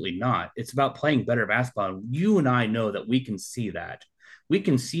 Absolutely not. It's about playing better basketball. And you and I know that we can see that. We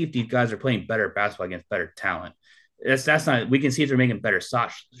can see if these guys are playing better basketball against better talent. That's not. We can see if they're making better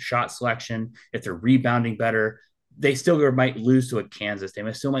shot selection, if they're rebounding better. They still might lose to a Kansas.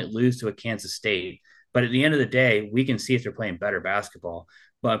 They still might lose to a Kansas State. But at the end of the day, we can see if they're playing better basketball.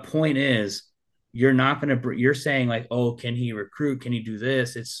 But point is, you're not going to, you're saying like, oh, can he recruit? Can he do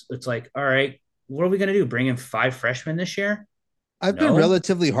this? It's like, all right, what are we going to do? Bring in 5 freshmen this year? I've been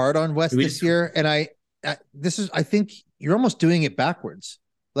relatively hard on Wes this year. And I think you're almost doing it backwards.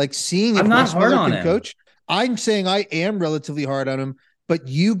 Like seeing if Wes Miller can coach. I'm saying I am relatively hard on him, but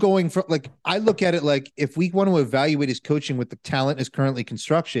you going for like, I look at it like if we want to evaluate his coaching with the talent is currently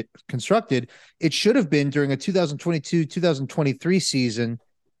constructed, it should have been during a 2022-2023 season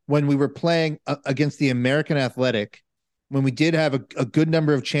when we were playing against the American Athletic, when we did have a good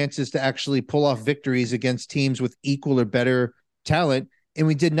number of chances to actually pull off victories against teams with equal or better talent. And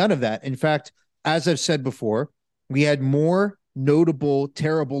we did none of that. In fact, as I've said before, we had more notable,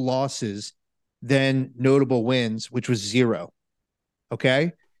 terrible losses than notable wins, which was 0.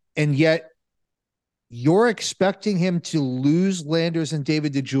 Okay. And yet you're expecting him to lose Landers and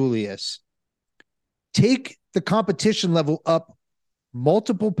David DeJulius, take the competition level up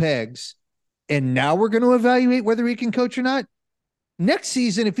multiple pegs, and now we're going to evaluate whether he can coach or not. Next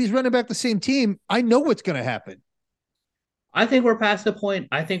season, if he's running back the same team, I know what's going to happen. I think we're past the point.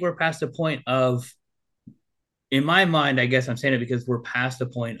 Of, in my mind, I guess I'm saying it because we're past the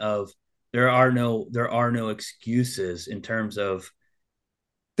point of there are no excuses in terms of.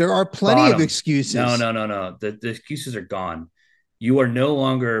 There are plenty of excuses. No. The excuses are gone. You are no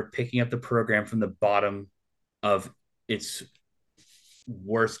longer picking up the program from the bottom of its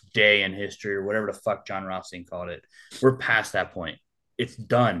worst day in history or whatever the fuck John Rousing called it. We're past that point. It's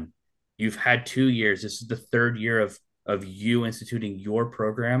done. You've had 2 years. This is the third year of you instituting your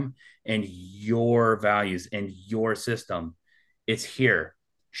program and your values and your system. It's here.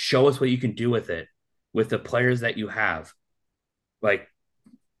 Show us what you can do with it, with the players that you have. Like,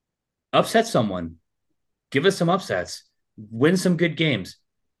 upset someone, give us some upsets, win some good games.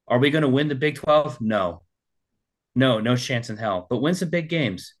 Are we going to win the Big 12? No. No, no chance in hell. But win some big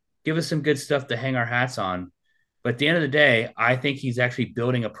games. Give us some good stuff to hang our hats on. But at the end of the day, I think he's actually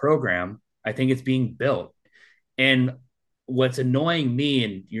building a program. I think it's being built. And what's annoying me,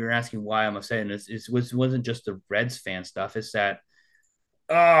 and you're asking why I'm upset, and it wasn't just the Reds fan stuff. It's that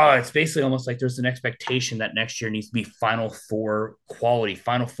it's basically almost like there's an expectation that next year needs to be Final Four quality,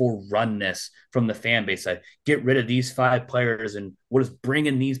 Final Four runness from the fan base. Like, get rid of these 5 players and we'll just bring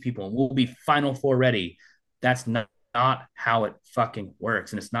in these people and we'll be Final Four ready. That's not how it fucking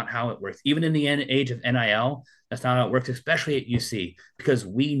works. And it's not how it works. Even in the age of NIL, that's not how it works, especially at UC, because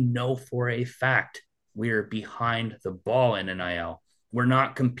we know for a fact we're behind the ball in NIL. We're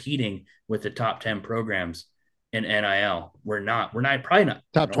not competing with the top 10 programs in NIL. We're not probably not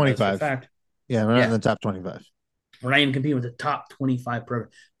top 25. Fact. Yeah, we're not in the top 25. We're not even competing with the top 25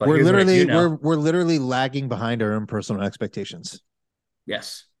 programs. But we're literally lagging behind our own personal expectations.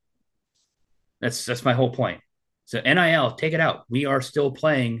 Yes. That's my whole point. So NIL, take it out. We are still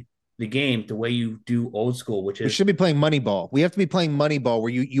playing the game the way you do old school, which is we should be playing Moneyball. We have to be playing Moneyball,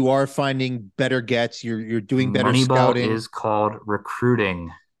 where you are finding better gets. You're doing better Moneyball scouting. Is called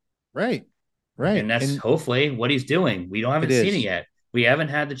recruiting. Right. And that's hopefully what he's doing. We haven't seen it yet. We haven't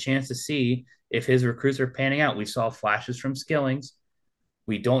had the chance to see if his recruits are panning out. We saw flashes from Skillings.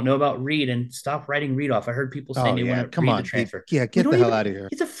 We don't know about Reed, and stop writing Reed off. I heard people saying they want to read the transfer. Get the hell out of here.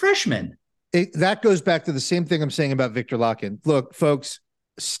 He's a freshman. That goes back to the same thing I'm saying about Viktor Lakhin. Look, folks,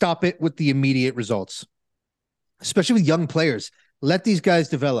 stop it with the immediate results, especially with young players. Let these guys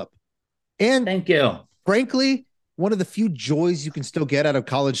develop. And thank you. Frankly, one of the few joys you can still get out of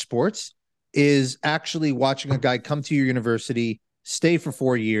college sports is actually watching a guy come to your university, stay for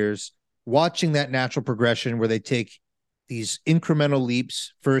 4 years, watching that natural progression where they take these incremental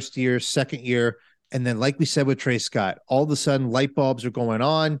leaps, first year, second year. And then, like we said with Trey Scott, all of a sudden light bulbs are going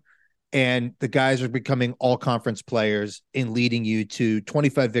on and the guys are becoming all conference players and leading you to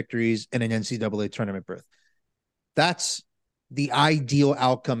 25 victories and an NCAA tournament berth. That's the ideal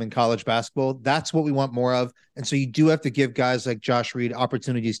outcome in college basketball. That's what we want more of. And so you do have to give guys like Josh Reed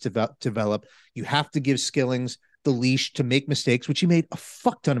opportunities to develop. You have to give Skillings the leash to make mistakes, which he made a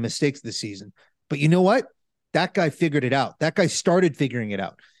fuck ton of mistakes this season. But you know what? That guy figured it out. That guy started figuring it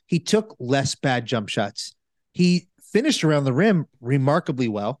out. He took less bad jump shots. He finished around the rim remarkably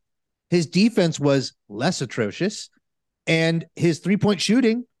well. His defense was less atrocious. And his three-point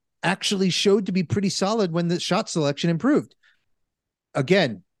shooting actually showed to be pretty solid when the shot selection improved.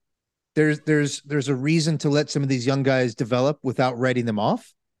 Again, there's a reason to let some of these young guys develop without writing them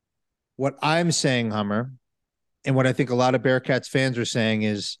off. What I'm saying, Hummer, and what I think a lot of Bearcats fans are saying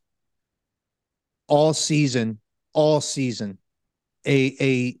is all season,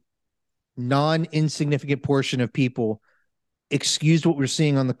 a non-insignificant portion of people excused what we're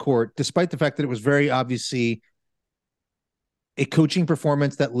seeing on the court, despite the fact that it was very obviously a coaching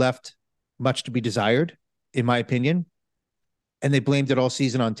performance that left much to be desired, in my opinion. And they blamed it all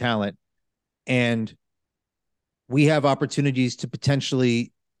season on talent. And we have opportunities to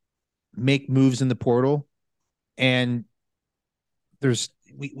potentially make moves in the portal. And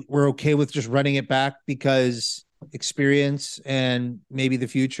we're okay with just running it back because experience and maybe the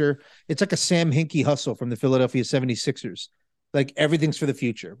future. It's like a Sam Hinkie hustle from the Philadelphia 76ers. Like everything's for the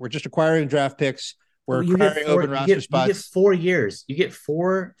future. We're just acquiring draft picks. We're acquiring open roster spots. You get 4 years. You get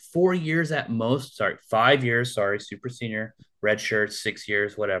four years at most. Sorry, 5 years. Sorry, super senior, red shirt, 6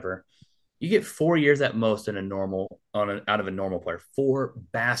 years, whatever. You get 4 years at most in out of a normal player. 4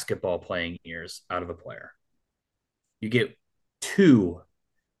 basketball playing years out of a player. You get 2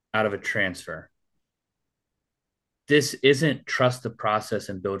 out of a transfer. This isn't trust the process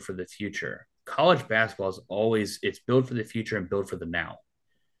and build for the future. College basketball is always, it's build for the future and build for the now.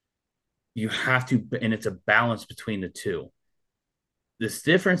 You have to, and it's a balance between the two. This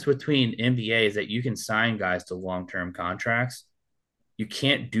difference between NBA is that you can sign guys to long-term contracts. You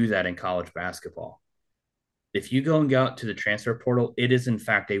can't do that in college basketball. If you go and go out to the transfer portal, it is in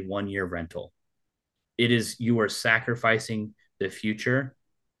fact a 1-year rental. It is, you are sacrificing the future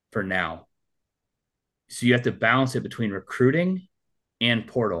for now. So you have to balance it between recruiting and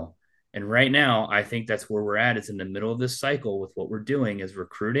portal. And right now, I think that's where we're at. It's in the middle of this cycle with what we're doing is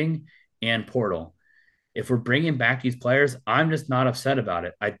recruiting and portal. If we're bringing back these players, I'm just not upset about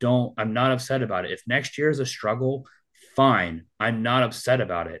it. I'm not upset about it. If next year is a struggle, fine. I'm not upset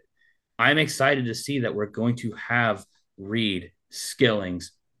about it. I'm excited to see that we're going to have Reed,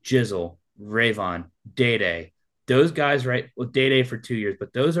 Skillings, Jizzle, Rayvon, Day. Those guys, right? Well, Day for 2 years,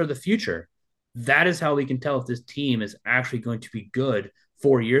 but those are the future. That is how we can tell if this team is actually going to be good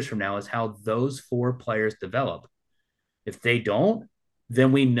 4 years from now, is how those four players develop. If they don't,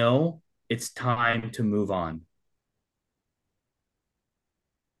 then we know it's time to move on.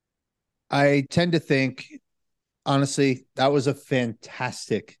 I tend to think, honestly, that was a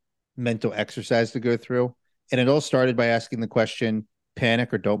fantastic mental exercise to go through. And it all started by asking the question,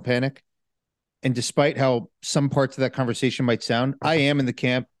 panic or don't panic. And despite how some parts of that conversation might sound, I am in the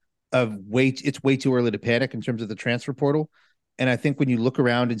camp of it's way too early to panic in terms of the transfer portal. And I think when you look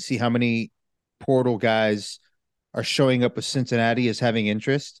around and see how many portal guys are showing up with Cincinnati as having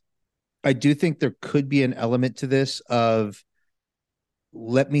interest, I do think there could be an element to this of,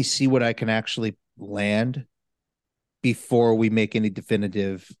 let me see what I can actually land before we make any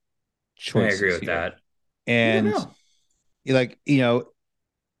definitive I agree choices with here. that. I don't And know. like,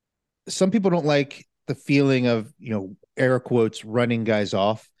 some people don't like the feeling of, air quotes, running guys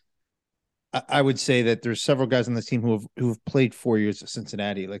off. I would say that there's several guys on this team who've played 4 years at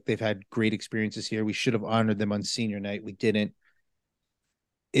Cincinnati. Like, they've had great experiences here. We should have honored them on senior night. We didn't.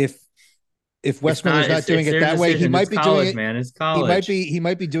 If It's Wes Miller's not. not It's doing it their that way, he decision. It's might be doing college, it. man. It's He might college. be he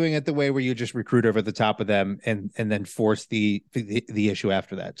might be doing it the way where you just recruit over the top of them and then force the issue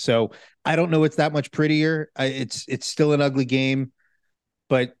after that. So I don't know. It's that much prettier. It's still an ugly game,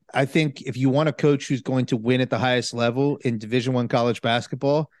 but I think if you want a coach who's going to win at the highest level in Division I college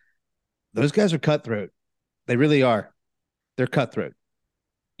basketball, those guys are cutthroat. They really are. They're cutthroat.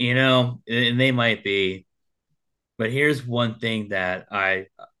 And they might be. But here's one thing that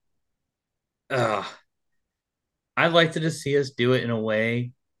uh, I'd like to just see us do it in a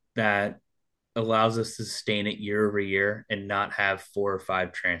way that allows us to sustain it year over year and not have 4 or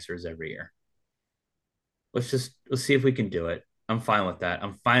 5 transfers every year. Let's see if we can do it. I'm fine with that.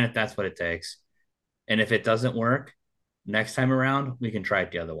 I'm fine if that's what it takes. And if it doesn't work next time around, we can try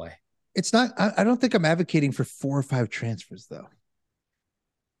it the other way. It's not. I don't think I'm advocating for 4 or 5 transfers though.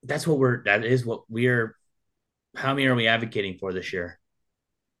 That is what we're, how many are we advocating for this year?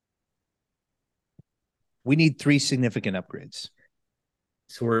 We need 3 significant upgrades.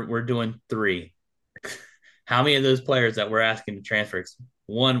 So we're doing 3. How many of those players that we're asking to transfer?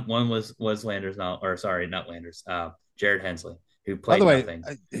 One was Landers, not Landers. Jared Hensley, who By the played way,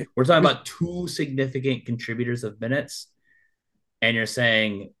 nothing. We're talking about 2 significant contributors of minutes, and you're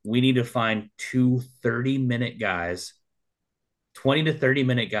saying we need to find 2 30-minute guys, 20 to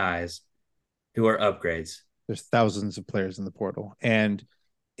 30-minute guys who are upgrades. there's thousands of players in the portal, and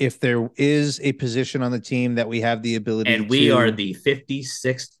if there is a position on the team that we have the ability And we are to, the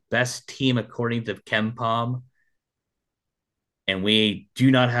 56th best team according to KenPom, and we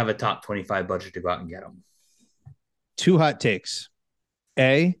do not have a top 25 budget to go out and get them. 2 hot takes.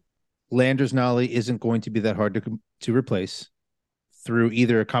 A, Landers Nolly isn't going to be that hard to replace through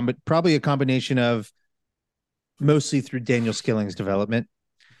either probably a combination of, mostly through Daniel Skilling's development.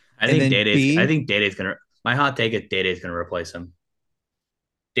 And then I B, think Day gonna. My hot take is Day gonna replace him.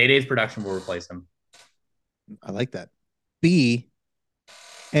 Day production will replace him. I like that. B,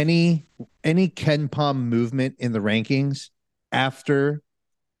 any KenPom movement in the rankings after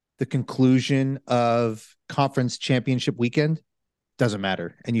the conclusion of conference championship weekend doesn't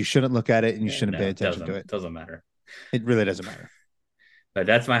matter, and you shouldn't look at it, and you shouldn't pay attention to it. Doesn't matter. It really doesn't matter. But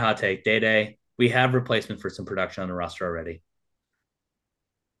that's my hot take. Day. We have replacement for some production on the roster already.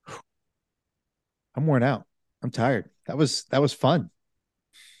 I'm worn out. I'm tired. That was fun.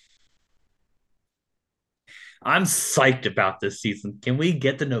 I'm psyched about this season. Can we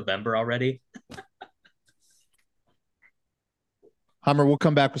get to November already? Hummer, we'll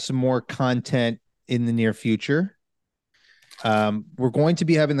come back with some more content in the near future. We're going to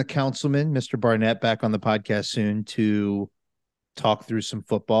be having the councilman, Mr. Barnett, back on the podcast soon to talk through some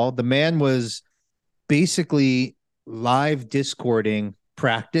football. The man was basically live discording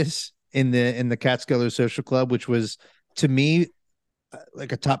practice in the Catskiller Social Club, which was, to me,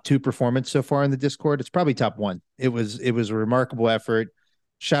 like a top 2 performance so far in the Discord. It's probably top 1. It was a remarkable effort.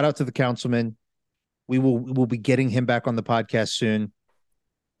 Shout out to the councilman. We'll be getting him back on the podcast soon.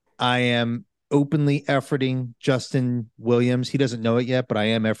 I am openly efforting Justin Williams. He doesn't know it yet, but I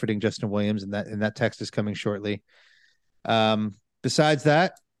am efforting Justin Williams, and that text is coming shortly. Besides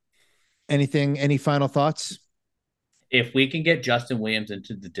that, any final thoughts? If we can get Justin Williams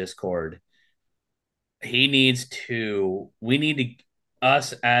into the Discord, we need to,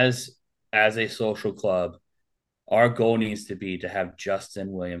 us as as a social club, our goal needs to be to have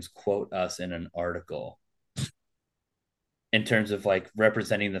Justin Williams quote us in an article in terms of like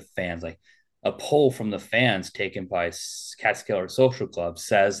representing the fans. Like a poll from the fans taken by Catskill Social Club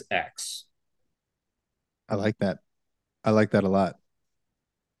says X. I like that. I like that a lot.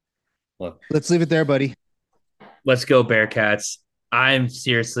 Look, Let's leave it there, buddy. let's go Bearcats. I'm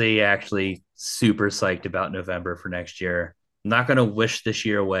seriously actually super psyched about November for next year. I'm not going to wish this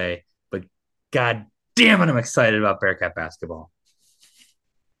year away, but god damn it, I'm excited about Bearcat basketball.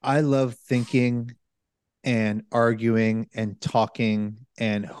 I love thinking and arguing and talking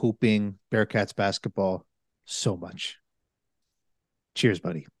and hooping Bearcats basketball so much. Cheers,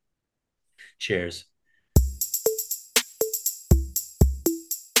 buddy. Cheers.